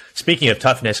 Yeah. Speaking of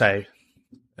toughness, I'm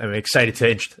excited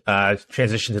to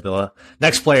transition to the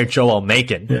next player, Joel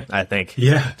Macon. I think.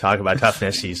 Talk about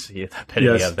toughness. He's the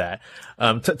epitome of that.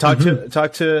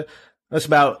 Talk to us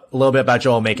about a little bit about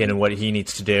Joel Macon and what he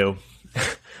needs to do.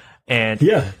 And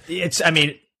it's, I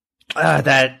mean,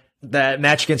 that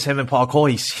match against him and Paul Cole,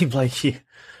 he seemed like he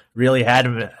really had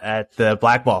him at the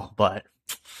black ball, but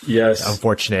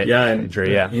unfortunate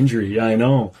injury. Injury. Yeah, I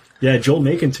know. Yeah, Joel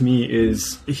Macon to me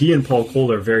he and Paul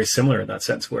Cole are very similar in that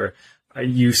sense, where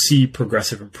you see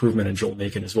progressive improvement in Joel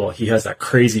Macon as well. He has that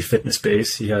crazy fitness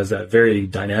base. He has that very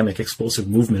dynamic, explosive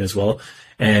movement as well.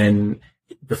 And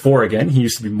before, again, he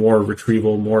used to be more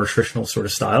retrieval, more attritional sort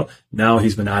of style. Now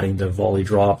he's been adding the volley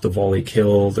drop, the volley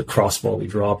kill, the cross volley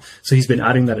drop. So he's been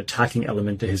adding that attacking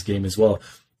element to his game as well.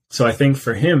 So I think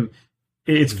for him,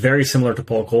 it's very similar to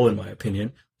Paul Cole, in my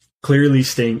opinion. Clearly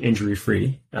staying injury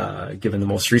free, given the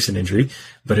most recent injury,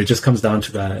 but it just comes down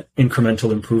to that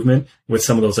incremental improvement with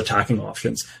some of those attacking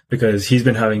options, because he's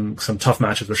been having some tough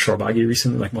matches with Shorbagy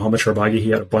recently, like Mohamed Shorbagy.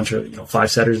 He had a bunch of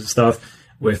 5-setters and stuff.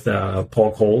 With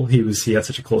Paul Cole, he had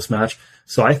such a close match.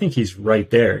 So I think he's right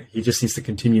there. He just needs to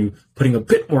continue putting a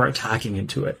bit more attacking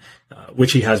into it,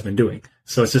 which he has been doing.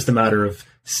 So it's just a matter of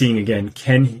seeing again,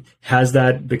 has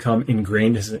that become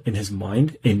ingrained in his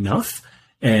mind enough?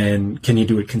 And can he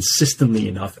do it consistently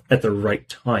enough at the right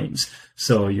times?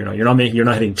 So, you're not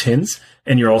hitting tins,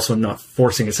 and you're also not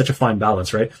forcing. It's such a fine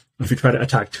balance, right? If you try to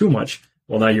attack too much,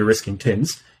 well, now you're risking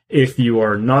tins. If you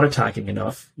are not attacking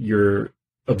enough, you're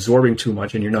absorbing too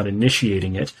much and you're not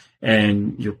initiating it,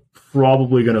 and you're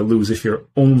probably going to lose if you're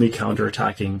only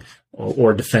counterattacking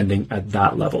or defending at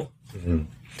that level.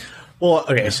 Well,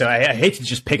 okay, so I hate to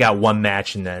just pick out one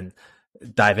match and then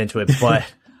dive into it, but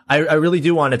I really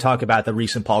do want to talk about the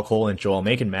recent Paul Cole and Joel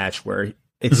Macon match, where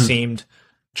it seemed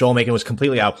Joel Macon was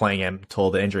completely outplaying him until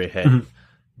the injury hit.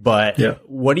 But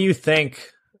what do you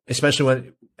think, especially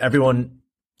when everyone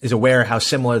is aware how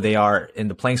similar they are in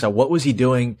the playing style? What was he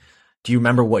doing? Do you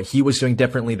remember what he was doing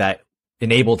differently that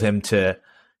enabled him to,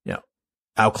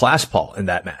 outclass Paul in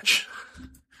that match?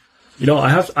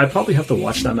 I probably have to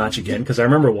watch that match again, because I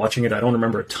remember watching it. I don't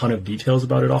remember a ton of details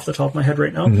about it off the top of my head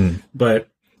right now, but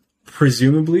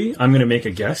presumably I'm going to make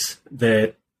a guess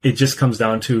that it just comes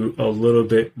down to a little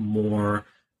bit more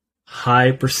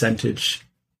high percentage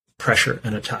pressure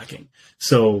and attacking.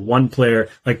 So one player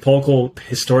like Paul Cole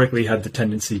historically had the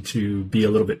tendency to be a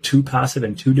little bit too passive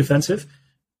and too defensive.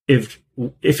 If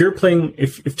you're playing,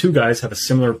 if two guys have a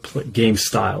similar game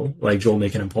style, like Joel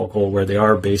Macon and Paul Cole, where they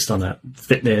are based on that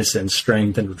fitness and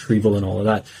strength and retrieval and all of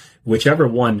that, whichever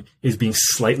one is being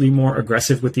slightly more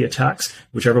aggressive with the attacks,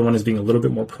 whichever one is being a little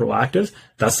bit more proactive,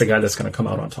 that's the guy that's going to come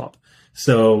out on top.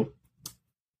 So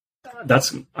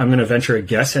I'm going to venture a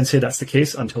guess and say that's the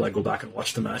case until I go back and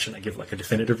watch the match and I give like a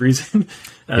definitive reason.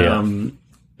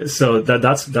 So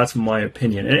that's my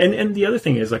opinion. And the other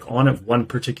thing is, like, on one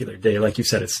particular day, like you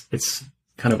said, it's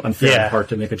kind of unfair and hard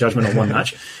to make a judgment on one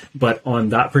match. But on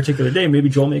that particular day, maybe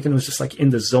Joel Macon was just like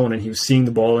in the zone and he was seeing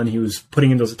the ball and he was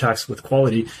putting in those attacks with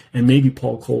quality, and maybe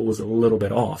Paul Cole was a little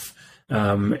bit off.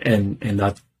 And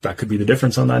that could be the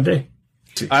difference on that day.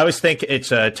 I always think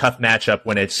it's a tough matchup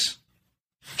when it's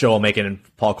Joel Macon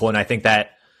and Paul Cole, and I think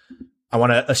that I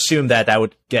want to assume that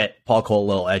would get Paul Cole a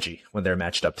little edgy when they're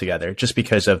matched up together, just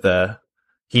because of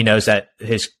he knows that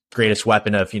his greatest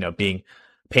weapon of, being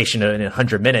patient in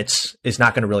 100 minutes is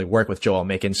not going to really work with Joel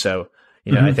Macon. So,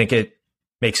 I think it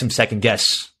makes him second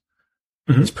guess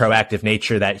his proactive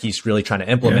nature that he's really trying to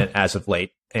implement as of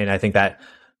late. And I think that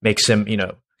makes him,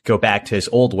 go back to his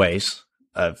old ways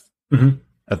of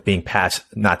being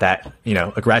not that,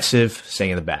 aggressive,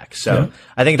 staying in the back. So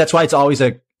I think that's why it's always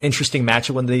a interesting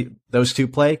matchup when those two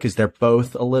play, because they're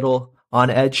both a little on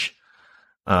edge.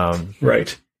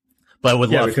 Right. But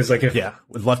would love to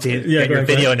get your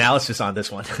video analysis on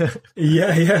this one. Maybe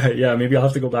I'll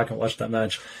have to go back and watch that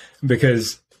match,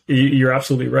 because you're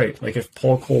absolutely right. Like, if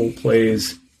Paul Cole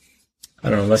plays I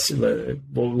don't know,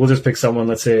 we'll just pick someone,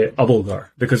 let's say Abulgar,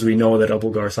 because we know that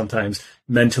Abulgar sometimes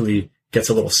mentally gets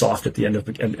a little soft at the end of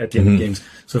games.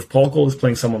 So if Paul Cole is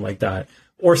playing someone like that,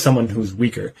 or someone who's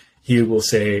weaker, he will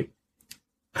say,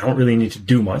 I don't really need to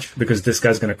do much because this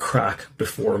guy's going to crack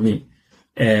before me.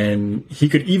 And he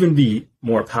could even be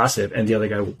more passive and the other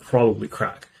guy will probably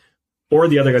crack. Or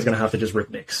the other guy's going to have to just rip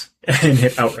nicks and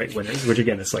hit outright winners, which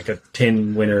again, is like a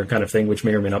 10 winner kind of thing, which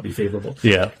may or may not be favorable.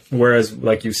 Yeah. Whereas,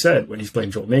 like you said, when he's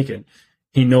playing Joel Macon,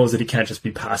 he knows that he can't just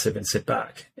be passive and sit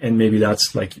back. And maybe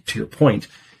that's, like, to your point,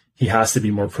 he has to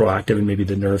be more proactive, and maybe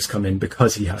the nerves come in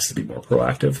because he has to be more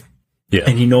proactive. Yeah.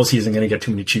 And he knows he isn't going to get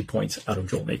too many cheap points out of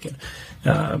Joel Macon.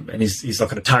 And he's not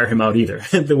going to tire him out either,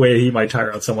 the way he might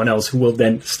tire out someone else who will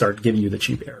then start giving you the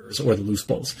cheap errors or the loose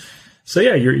balls. So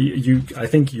yeah, I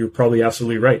think you're probably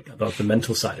absolutely right about the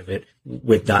mental side of it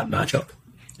with that matchup.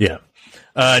 Yeah.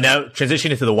 Now,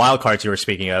 transitioning to the wild cards you were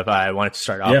speaking of, I wanted to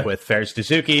start off with Fares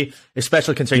Suzuki,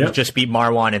 especially considering he just beat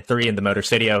Marwan in 3 in the Motor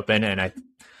City Open. And I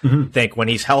think when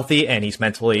he's healthy and he's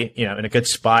mentally, in a good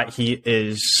spot, he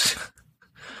is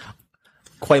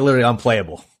quite literally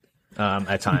unplayable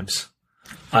at times.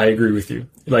 I agree with you.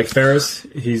 Like Fares,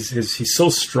 he's so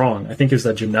strong. I think it's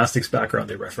that gymnastics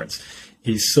background they reference.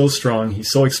 He's so strong.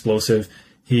 He's so explosive.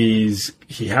 He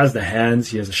has the hands.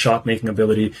 He has a shot making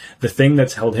ability. The thing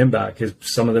that's held him back is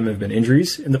some of them have been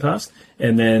injuries in the past,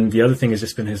 and then the other thing has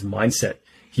just been his mindset.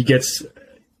 He gets,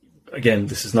 again,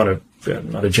 this is not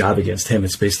a jab against him.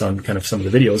 It's based on kind of some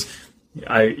of the videos.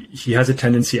 He has a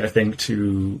tendency, I think,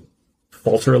 to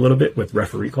falter a little bit with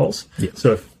referee calls. Yeah.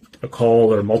 So if a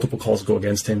call or multiple calls go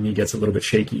against him, he gets a little bit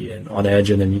shaky and on edge,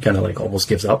 and then he kind of like almost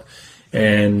gives up.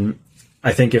 And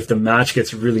I think if the match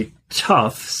gets really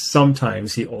tough,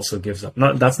 sometimes he also gives up.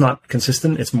 That's not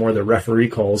consistent. It's more the referee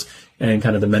calls and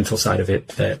kind of the mental side of it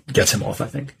that gets him off, I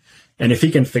think. And if he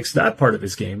can fix that part of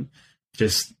his game,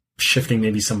 just shifting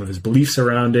maybe some of his beliefs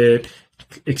around it,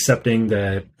 accepting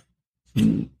that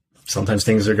sometimes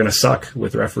things are going to suck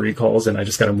with referee calls and I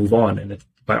just got to move on. And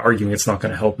by arguing, it's not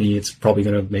going to help me. It's probably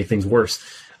going to make things worse.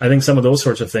 I think some of those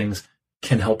sorts of things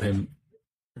can help him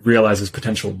realize his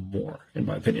potential more, in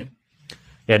my opinion.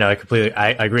 Yeah, no,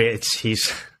 I agree.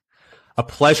 He's a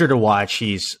pleasure to watch.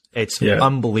 It's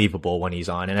unbelievable when he's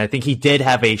on. And I think he did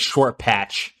have a short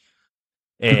patch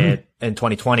in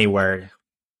 2020 where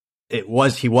he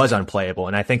was unplayable.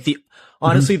 And I think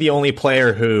honestly, the only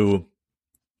player who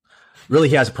really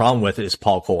he has a problem with is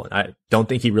Paul Cole. And I don't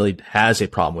think he really has a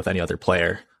problem with any other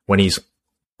player when he's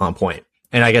on point.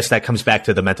 And I guess that comes back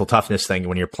to the mental toughness thing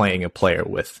when you're playing a player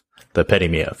with the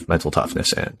epitome of mental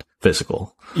toughness and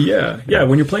physical. Yeah.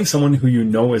 When you're playing someone who you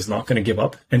know is not going to give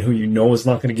up and who you know is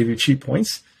not going to give you cheap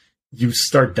points, you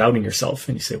start doubting yourself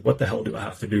and you say, what the hell do I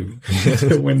have to do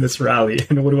to win this rally?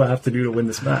 And what do I have to do to win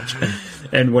this match?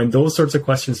 And when those sorts of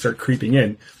questions start creeping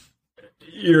in,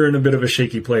 you're in a bit of a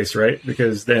shaky place, right?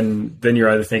 Because then you're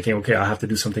either thinking, okay, I have to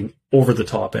do something over the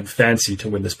top and fancy to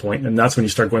win this point. And that's when you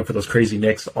start going for those crazy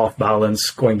nicks, off balance,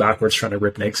 going backwards, trying to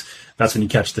rip nicks. That's when you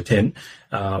catch the tin.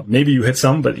 Maybe you hit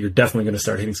some, but you're definitely going to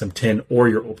start hitting some tin or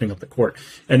you're opening up the court.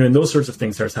 And when those sorts of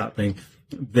things starts happening,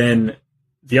 then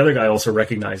the other guy also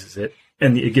recognizes it.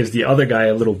 And it gives the other guy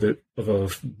a little bit of a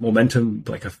momentum,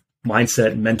 like a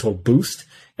mindset, mental boost.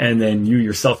 And then you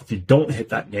yourself, if you don't hit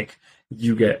that nick,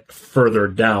 you get further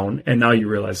down, and now you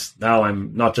realize now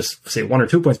I'm not just say 1 or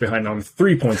 2 points behind, now I'm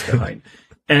 3 points behind,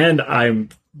 and I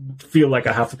feel like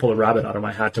I have to pull a rabbit out of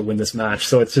my hat to win this match.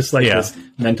 So it's just like this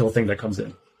mental thing that comes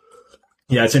in.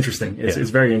 Yeah, it's interesting. It's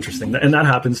very interesting, and that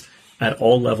happens at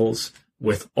all levels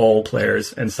with all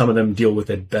players, and some of them deal with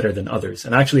it better than others.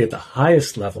 And actually, at the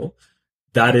highest level,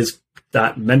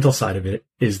 that mental side of it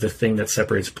is the thing that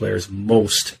separates players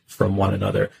most from one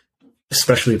another,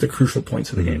 especially at the crucial points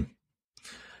of the game.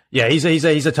 Yeah, he's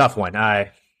a tough one.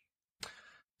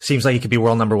 Seems like he could be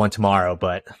world number 1 tomorrow,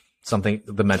 but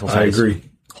the mental side is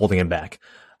holding him back.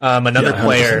 Another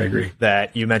player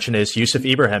that you mentioned is Yusuf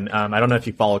Ibrahim. I don't know if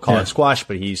you follow college squash,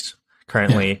 but he's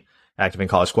currently active in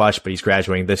college squash, but he's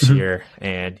graduating this year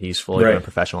and he's fully going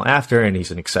professional after, and he's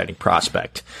an exciting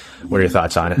prospect. What are your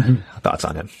thoughts on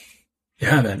him?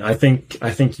 Yeah, man. I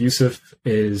think Yusuf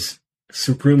is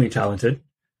supremely talented,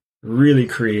 really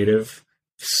creative,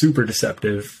 super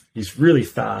deceptive. He's really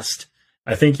fast.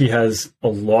 I think he has a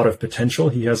lot of potential.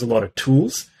 He has a lot of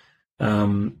tools.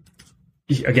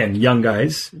 Again, young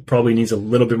guys, probably needs a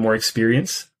little bit more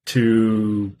experience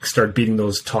to start beating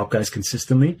those top guys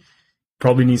consistently.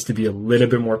 Probably needs to be a little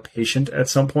bit more patient at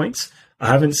some points. I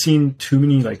haven't seen too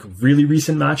many like really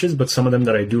recent matches, but some of them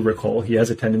that I do recall, he had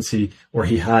a tendency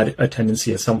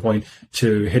at some point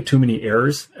to hit too many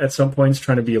errors at some points,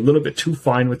 trying to be a little bit too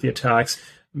fine with the attacks,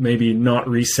 maybe not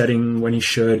resetting when he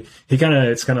should.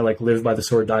 It's kind of like live by the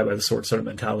sword, die by the sword sort of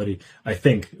mentality, I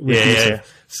think. Yeah.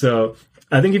 So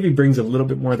I think if he brings a little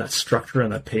bit more of that structure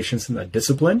and that patience and that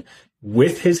discipline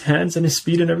with his hands and his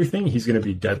speed and everything, he's going to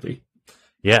be deadly.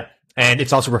 Yeah. And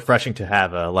it's also refreshing to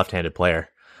have a left-handed player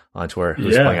on tour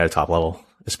who's playing at a top level,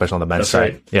 especially on the men's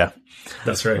side. Right. Yeah.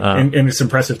 That's right. And it's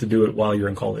impressive to do it while you're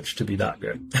in college, to be that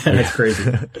good. It's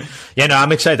crazy. Yeah, no,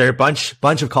 I'm excited. There are a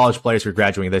bunch of college players who are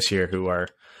graduating this year who are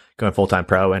going full-time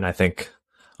pro, and I think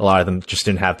a lot of them just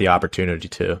didn't have the opportunity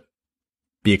to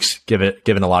be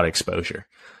given a lot of exposure.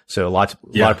 So a lot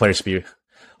of players to be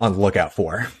on the lookout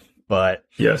for. But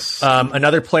yes,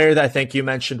 another player that I think you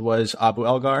mentioned was Abu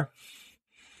Elgar.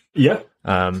 Yeah.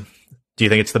 Do you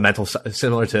think it's the mental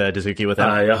similar to Dazuki with him?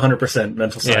 100%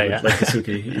 mental side like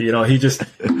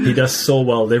Dazuki. He does so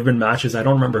well. There've been matches, I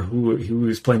don't remember who he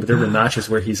was playing, but there've been matches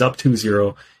where he's up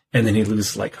 2-0 and then he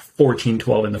loses like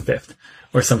 14-12 in the fifth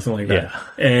or something like that. Yeah.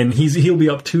 And he'll be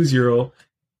up 2-0.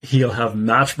 He'll have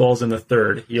match balls in the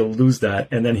third. He'll lose that,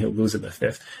 and then he'll lose in the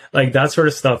fifth. Like that sort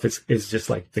of stuff is just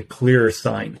like the clear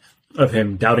sign of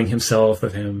him doubting himself,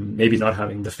 of him maybe not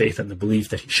having the faith and the belief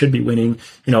that he should be winning.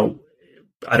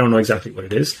 I don't know exactly what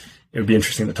it is. It would be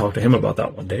interesting to talk to him about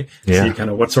that one day. Yeah. See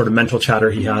kind of what sort of mental chatter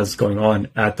he has going on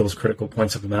at those critical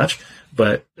points of the match.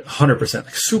 But 100%,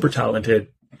 like super talented.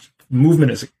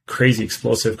 Movement is crazy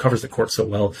explosive, covers the court so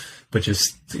well, but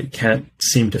just can't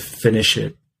seem to finish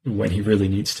it when he really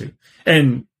needs to.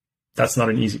 And that's not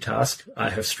an easy task.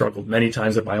 I have struggled many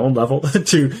times at my own level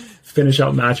to finish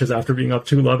out matches after being up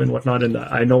 2-love and whatnot. And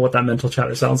I know what that mental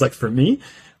chatter sounds like for me.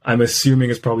 I'm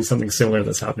assuming it's probably something similar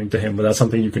that's happening to him, but that's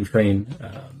something you can train.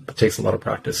 It takes a lot of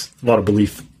practice, a lot of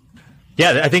belief.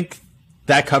 Yeah, I think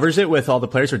that covers it with all the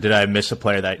players, or did I miss a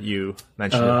player that you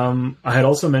mentioned? I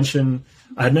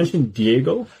had mentioned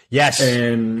Diego. Yes.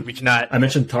 And I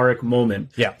mentioned Tarek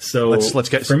Moment. Yeah. So let's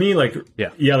get for me, let's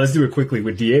do it quickly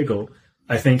with Diego.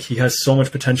 I think he has so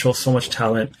much potential, so much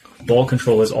talent. Ball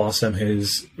control is awesome.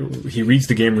 He reads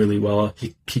the game really well.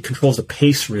 He controls the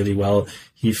pace really well.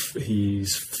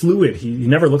 He's fluid. He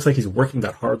never looks like he's working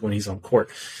that hard when he's on court.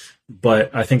 But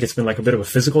I think it's been like a bit of a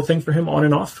physical thing for him on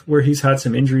and off, where he's had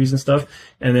some injuries and stuff.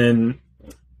 And then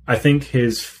I think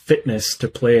his fitness to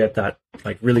play at that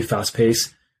like really fast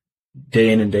pace, day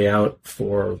in and day out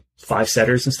for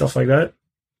 5-setters and stuff like that,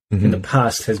 in the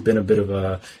past has been a bit of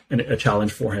a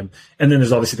challenge for him. And then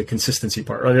there's obviously the consistency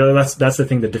part. That's the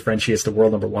thing that differentiates the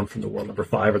world number 1 from the world number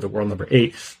 5 or the world number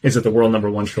 8, is that the world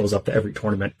number 1 shows up to every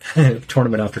tournament,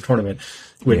 tournament after tournament.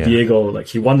 With Diego, like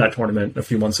he won that tournament a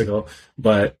few months ago,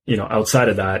 but outside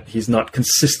of that, he's not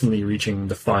consistently reaching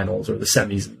the finals or the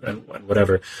semis and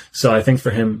whatever. So I think for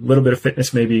him, a little bit of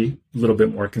fitness, maybe a little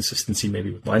bit more consistency,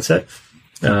 maybe with mindset.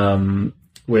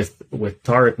 With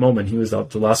Tarek Moment, he was the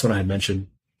last one I had mentioned.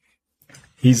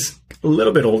 He's a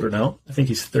little bit older now. I think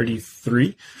he's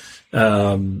 33.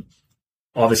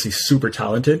 Obviously super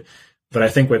talented. But I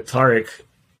think with Tarek,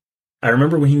 I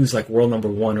remember when he was like world number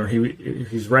 1, or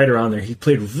he's right around there. He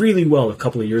played really well a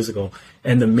couple of years ago.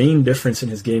 And the main difference in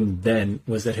his game then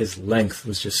was that his length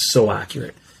was just so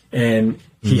accurate. And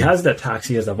he has that tax.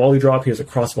 He has that volley drop. He has a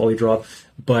cross volley drop.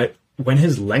 But when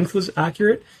his length was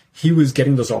accurate, he was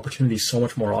getting those opportunities so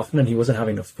much more often, and he wasn't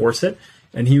having to force it.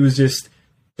 And he was just...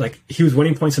 he was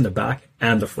winning points in the back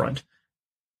and the front.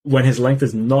 When his length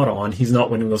is not on, he's not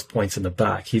winning those points in the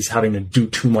back. He's having to do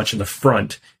too much in the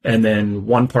front. And then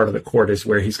one part of the court is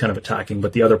where he's kind of attacking,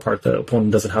 but the other part, the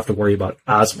opponent doesn't have to worry about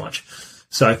as much.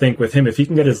 So I think with him, if he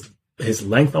can get his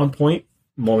length on point,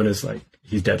 Moment is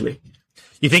he's deadly.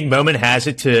 You think Moment has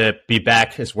it to be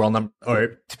back as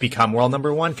or to become world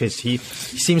number 1? Because he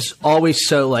seems always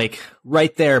so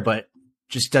right there, but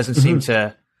just doesn't seem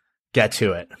to get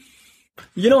to it.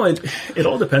 It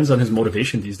all depends on his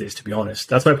motivation these days, to be honest.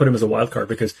 That's why I put him as a wild card,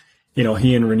 because, he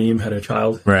and Raneem had a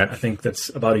child. Right. I think that's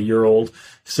about a year old.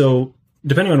 So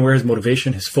depending on where his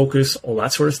motivation, his focus, all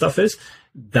that sort of stuff is,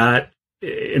 that,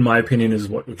 in my opinion, is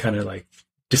what would kind of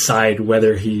decide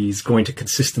whether he's going to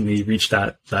consistently reach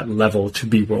that level to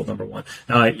be world number 1.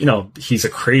 Now, he's a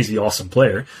crazy awesome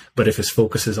player, but if his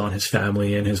focus is on his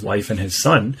family and his wife and his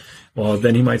son, well,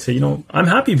 then he might say, I'm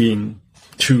happy being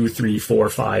 2, 3, 4,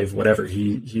 5, whatever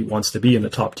he wants to be in the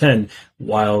top 10,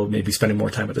 while maybe spending more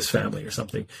time with his family or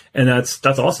something. And that's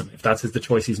awesome if that's the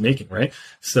choice he's making, right?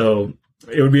 So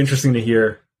it would be interesting to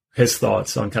hear his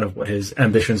thoughts on kind of what his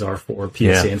ambitions are for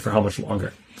PSA and for how much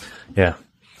longer. Yeah.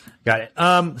 Got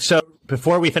it. So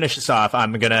before we finish this off,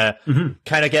 I'm going to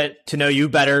kind of get to know you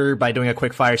better by doing a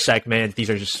quick fire segment.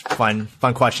 These are just fun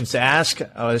questions to ask.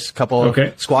 There's a couple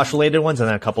squash related ones and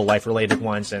then a couple life related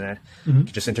ones, and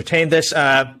just entertain this.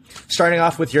 Starting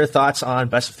off with your thoughts on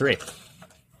best of 3.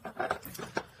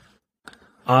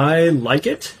 I like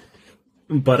it,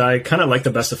 but I kind of like the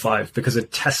best of 5 because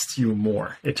it tests you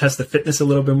more. It tests the fitness a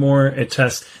little bit more.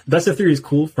 Best of 3 is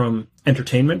cool from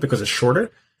entertainment because it's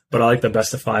shorter, but I like the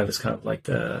best of 5 is kind of like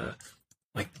the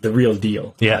real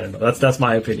deal. Yeah. I don't know. That's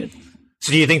my opinion.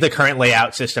 So do you think the current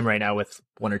layout system right now with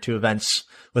 1 or 2 events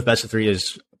with best of 3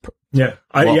 is well done?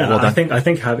 I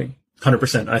think having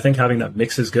 100%. I think having that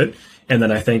mix is good. And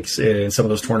then I think in some of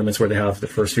those tournaments where they have the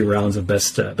first few rounds of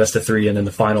best of 3 and then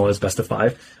the final is best of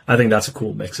 5, I think that's a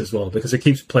cool mix as well because it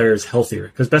keeps players healthier.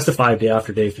 Because best of 5 day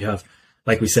after day, if you have,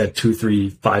 like we said, 2, 3,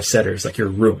 5 setters, like you're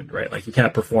ruined, right? Like you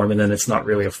can't perform and then it's not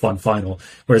really a fun final.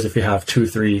 Whereas if you have 2,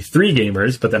 3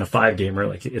 gamers, but then a 5 gamer,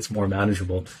 like it's more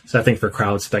manageable. So I think for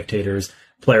crowd spectators,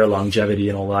 player longevity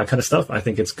and all that kind of stuff, I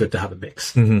think it's good to have a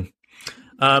mix.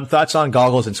 Thoughts on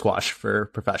goggles and squash for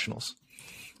professionals?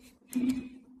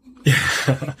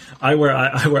 Yeah, I wear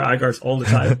eye guards all the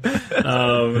time.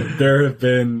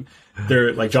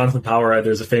 There like Jonathan Power.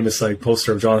 There's a famous like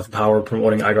poster of Jonathan Power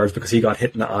promoting eye guards because he got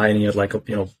hit in the eye and he had like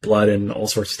blood and all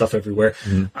sorts of stuff everywhere.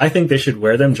 I think they should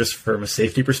wear them just from a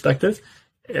safety perspective.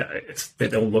 Yeah, they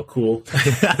don't look cool.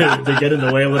 They get in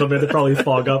the way a little bit. They probably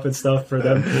fog up and stuff for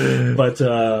them. But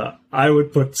I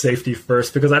would put safety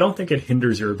first because I don't think it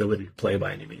hinders your ability to play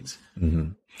by any means.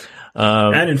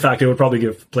 And in fact, it would probably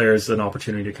give players an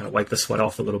opportunity to kind of wipe the sweat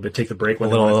off a little bit, take the break a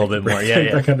little bit more.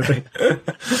 Yeah, that kind of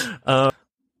thing.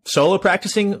 Solo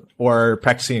practicing or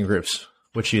practicing in groups?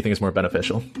 Which do you think is more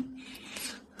beneficial?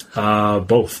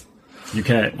 Both. You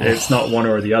can't. It's not one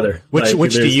or the other.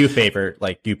 Which do you favor?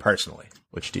 Like you personally,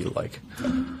 which do you like?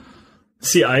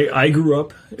 See, I grew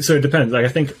up, so it depends. Like I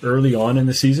think early on in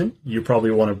the season, you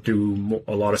probably want to do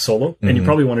a lot of solo, and you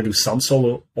probably want to do some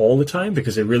solo all the time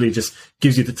because it really just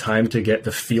gives you the time to get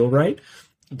the feel right.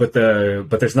 But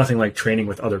there's nothing like training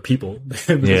with other people because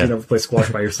you never play squash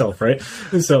by yourself, right?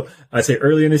 And so I'd say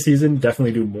early in the season,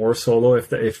 definitely do more solo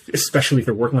especially if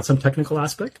you're working on some technical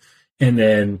aspect, and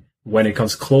then when it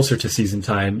comes closer to season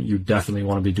time, you definitely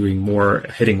want to be doing more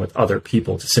hitting with other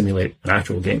people to simulate an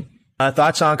actual game.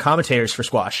 Thoughts on commentators for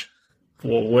squash?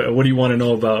 Well, what do you want to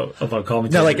know about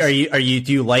commentators? No, like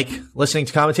do you like listening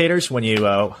to commentators when you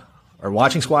are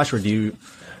watching squash, or do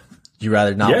you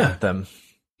rather not want them?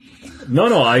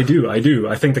 No, I do.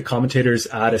 I think the commentators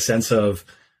add a sense of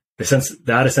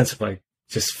like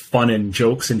just fun and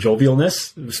jokes and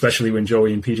jovialness, especially when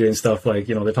Joey and PJ and stuff like,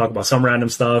 they talk about some random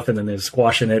stuff and then there's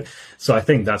squash in it. So I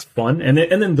think that's fun. And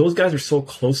then those guys are so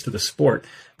close to the sport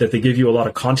that they give you a lot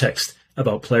of context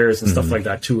about players and stuff like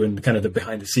that too, and kind of the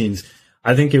behind the scenes.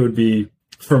 I think it would be,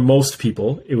 for most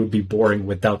people, it would be boring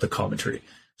without the commentary.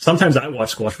 Sometimes I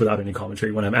watch squash without any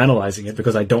commentary when I'm analyzing it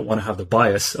because I don't want to have the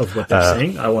bias of what they're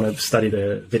saying. I want to study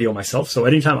the video myself. So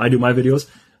anytime I do my videos,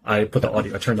 I put the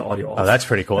audio, I turn the audio off. Oh, that's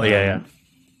pretty cool.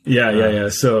 Yeah.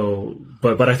 So,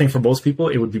 but I think for most people,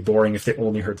 it would be boring if they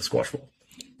only heard the squash ball.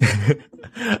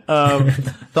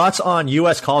 Thoughts on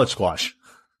U.S. college squash?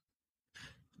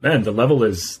 Man, the level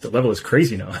is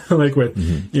crazy now. Like with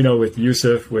with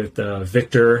Yusuf, with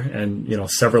Victor,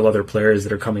 and several other players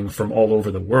that are coming from all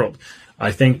over the world.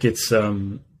 I think it's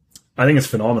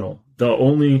phenomenal.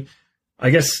 I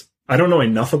guess I don't know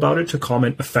enough about it to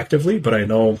comment effectively, but I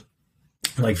know,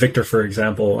 like Victor, for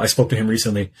example, I spoke to him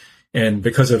recently, and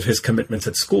because of his commitments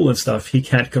at school and stuff, he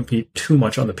can't compete too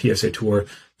much on the PSA tour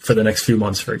for the next few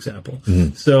months, for example.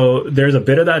 So there's a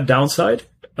bit of that downside.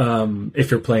 If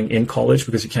you're playing in college,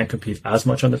 because you can't compete as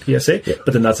much on the PSA,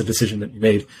 but then that's a decision that you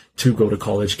made to go to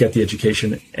college, get the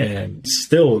education, and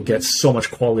still get so much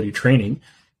quality training,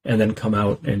 and then come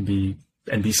out and be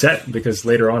set, because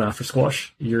later on after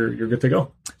squash, you're good to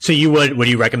go. So would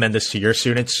you recommend this to your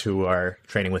students who are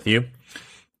training with you?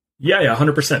 Yeah,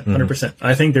 100%, 100%.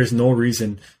 I think there's no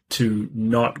reason to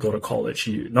not go to college.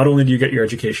 Not only do you get your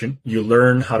education, you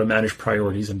learn how to manage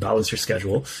priorities and balance your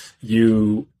schedule.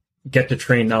 You get to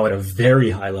train now at a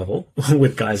very high level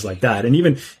with guys like that. And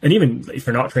even if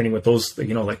you're not training with those,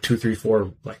 like 2, 3,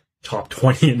 4, like top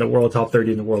 20 in the world, top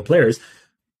 30 in the world players,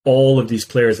 all of these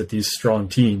players at these strong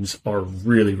teams are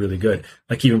really, really good.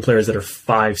 Like even players that are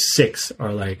 5, 6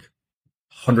 are like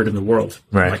 100 in the world,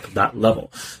 right? Like that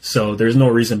level. So there's no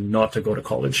reason not to go to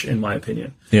college, in my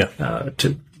opinion. Yeah. I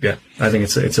think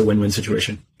it's a win-win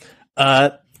situation.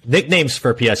 Nicknames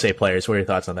for PSA players. What are your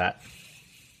thoughts on that?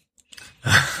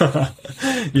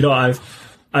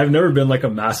 I've never been like a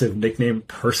massive nickname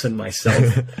person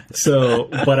myself. So,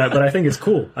 but I think it's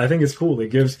cool. I think it's cool. It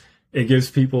gives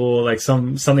people like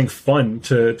something fun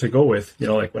to go with. You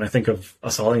know, like when I think of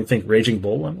us all, you think Raging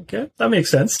Bull. I'm like, yeah, that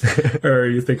makes sense. Or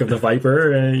you think of the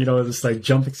Viper, and you know, just like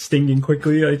jumping, stinging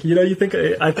quickly. Like, you know, you think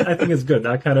I think it's good.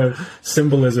 That kind of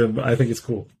symbolism, I think it's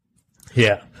cool.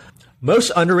 Yeah.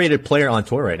 Most underrated player on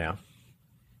tour right now.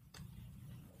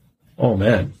 Oh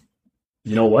man,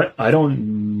 you know what? I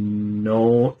don't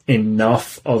know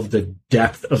enough of the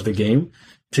depth of the game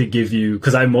to give you,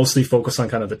 because I mostly focus on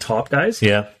kind of the top guys.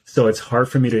 Yeah. So it's hard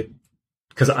for me to,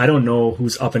 because I don't know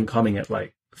who's up and coming at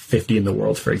like 50 in the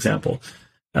world, for example.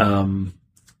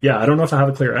 Yeah, I don't know if I have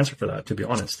a clear answer for that, to be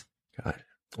honest. God.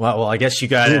 Well, I guess you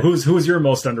got who's your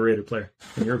most underrated player,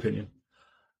 in your opinion?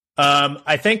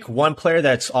 I think one player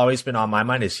that's always been on my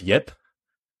mind is Yip.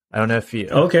 I don't know if you.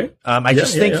 Okay. I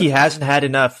just think he hasn't had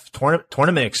enough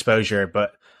tournament exposure,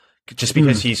 but just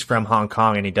because he's from Hong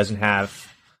Kong and he doesn't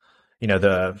have, you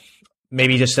know,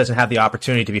 maybe he just doesn't have the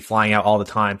opportunity to be flying out all the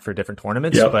time for different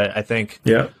tournaments. Yep. But I think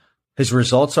his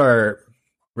results are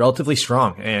relatively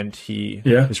strong, and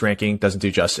his ranking doesn't do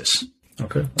justice.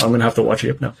 Okay, I'm gonna have to watch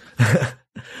Yip now.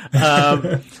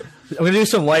 I'm going to do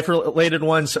some life-related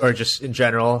ones, or just in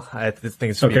general. I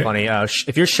think it's going to be funny.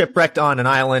 If you're shipwrecked on an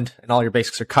island and all your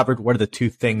basics are covered, what are the 2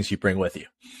 things you bring with you?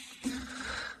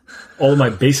 All of my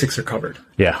basics are covered.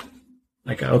 Yeah.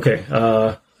 Like, okay.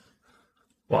 Well,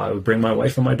 I would bring my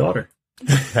wife and my daughter.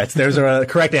 There's a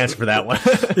correct answer for that one.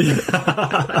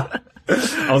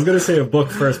 I was going to say a book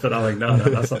first, but I'm like, no,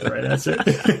 that's not the right answer.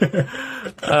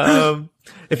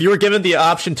 If you were given the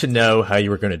option to know how you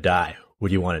were going to die,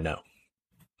 would you want to know?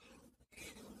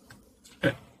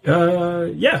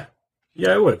 Yeah,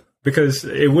 I would, because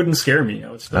it wouldn't scare me. I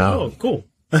would say, oh, cool.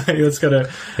 It's gonna.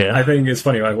 Yeah. I think it's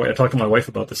funny. I talk to my wife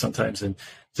about this sometimes, and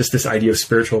just this idea of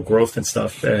spiritual growth and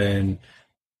stuff. And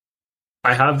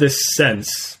I have this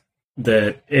sense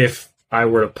that if I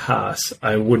were to pass,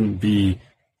 I wouldn't be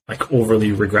like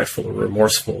overly regretful or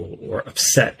remorseful or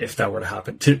upset if that were to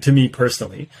happen to me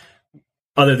personally.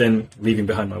 Other than leaving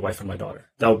behind my wife and my daughter,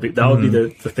 that would be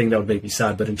the thing that would make me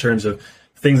sad. But in terms of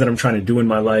things that I'm trying to do in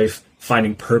my life,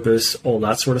 finding purpose, all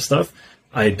that sort of stuff,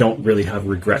 I don't really have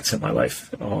regrets in my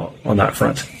life on that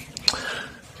front.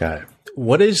 Got it.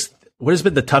 What has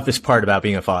been the toughest part about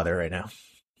being a father right now?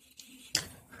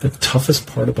 The toughest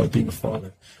part about being a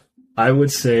father, I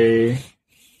would say,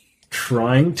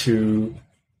 trying to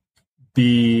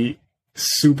be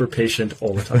super patient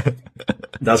all the time.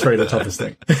 That's probably the toughest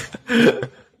thing.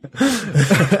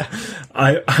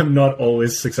 I'm not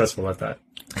always successful at that.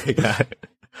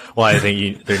 Well, I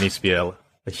think there needs to be a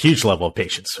huge level of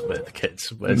patience with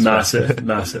kids. Massive.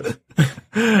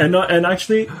 and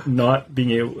actually not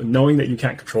being able, knowing that you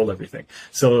can't control everything.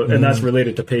 So, and that's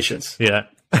related to patience. Yeah.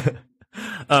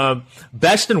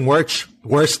 Best and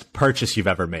worst purchase you've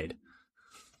ever made.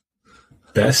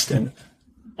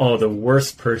 The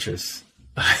worst purchase.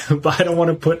 But I don't want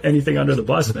to put anything under the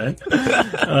bus, man.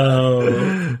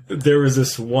 There was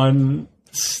this one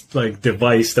like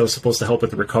device that was supposed to help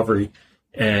with the recovery,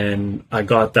 and I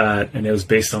got that, and it was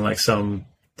based on like some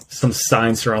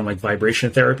science around like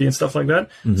vibration therapy and stuff like that.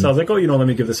 So I was like, let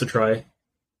me give this a try.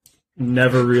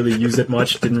 Never really used it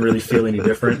much. Didn't really feel any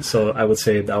different. So I would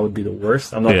say that would be the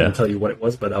worst. I'm not going to tell you what it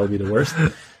was, but that would be the worst.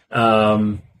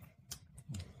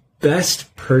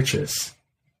 Best purchase.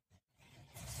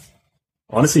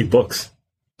 Honestly, books.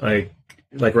 Like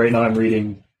right now I'm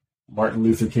reading Martin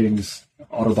Luther King's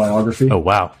autobiography. Oh,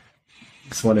 wow.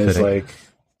 This one is like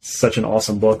such an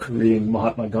awesome book, reading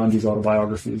Mahatma Gandhi's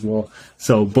autobiography as well.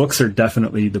 So books are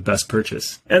definitely the best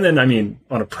purchase. And then, I mean,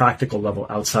 on a practical level,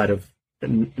 outside of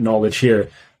knowledge here,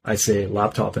 I say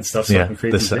laptop and stuff so I can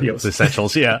create these videos. The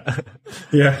essentials, yeah.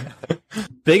 Yeah.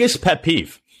 Biggest pet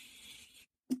peeve?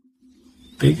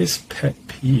 Biggest pet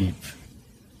peeve?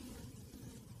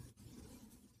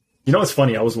 You know, it's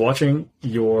funny. I was watching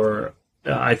your...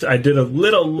 I did a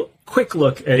little quick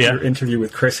look at your interview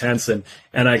with Chris Hansen,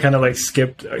 and I kind of like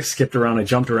skipped around. I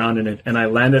jumped around in it, and I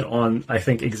landed on, I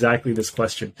think, exactly this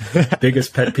question: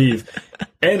 biggest pet peeve.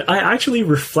 And I actually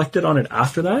reflected on it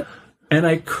after that, and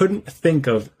I couldn't think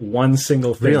of one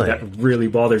single thing that really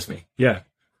bothers me. Yeah,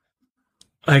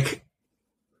 like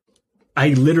I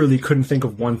literally couldn't think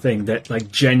of one thing that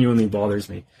like genuinely bothers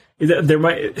me. There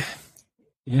might,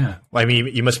 yeah. Well, I mean,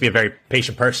 you must be a very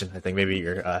patient person. I think maybe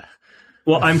you're.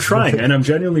 Well, I'm trying, and I'm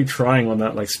genuinely trying on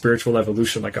that like spiritual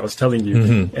evolution, like I was telling you.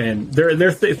 Mm-hmm. And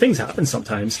things happen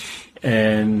sometimes,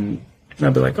 and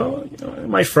I'll be like, oh, it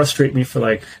might frustrate me for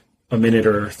like a minute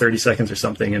or 30 seconds or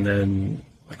something, and then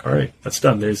like, all right, that's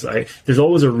done. There's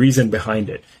always a reason behind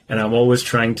it. And I'm always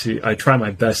I try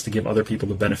my best to give other people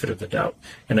the benefit of the doubt.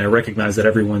 And I recognize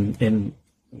that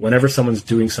whenever someone's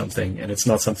doing something and it's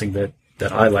not something that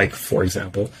I like, for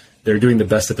example, they're doing the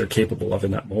best that they're capable of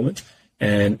in that moment.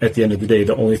 And at the end of the day,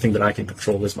 the only thing that I can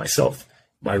control is myself,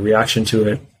 my reaction to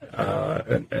it,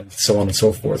 and so on and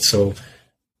so forth. So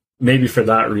maybe for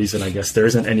that reason, I guess there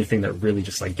isn't anything that really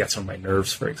just like gets on my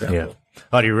nerves, for example. Yeah.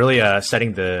 Oh, you're really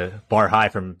setting the bar high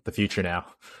from the future now.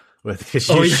 Because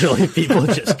usually people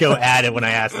just go at it when I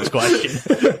ask this question.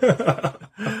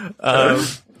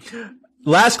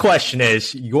 Last question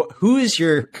is, who is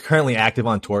your currently active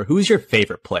on tour? Who is your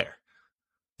favorite player?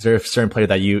 Is there a certain player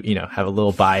that you have a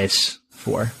little bias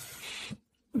for?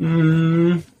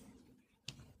 I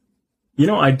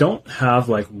don't have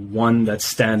like one that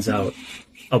stands out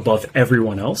above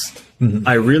everyone else. Mm-hmm.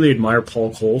 I really admire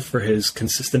Paul Cole for his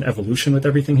consistent evolution with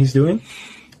everything he's doing.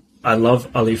 I love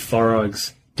Ali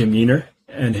Farag's demeanor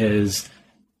and his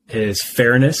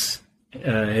fairness,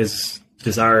 his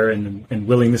desire and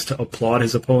willingness to applaud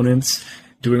his opponents,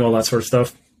 doing all that sort of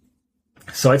stuff.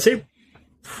 So I'd say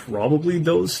probably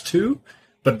those two.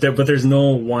 But there's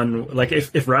no one, like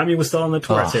if Rami was still on the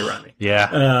tour, I'd say Rami. Yeah.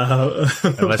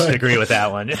 I must agree with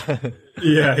that one.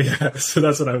 Yeah. So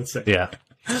that's what I would say. Yeah.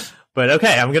 But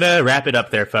okay, I'm going to wrap it up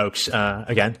there, folks.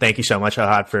 Again, thank you so much,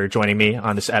 Ahad, for joining me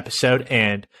on this episode.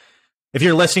 And if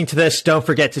you're listening to this, don't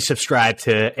forget to subscribe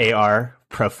to AR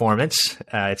Proformance.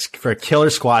 It's for killer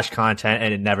squash content,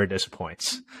 and it never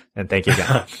disappoints. And thank you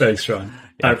again. Thanks, Sean.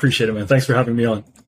 Yeah. I appreciate it, man. Thanks for having me on.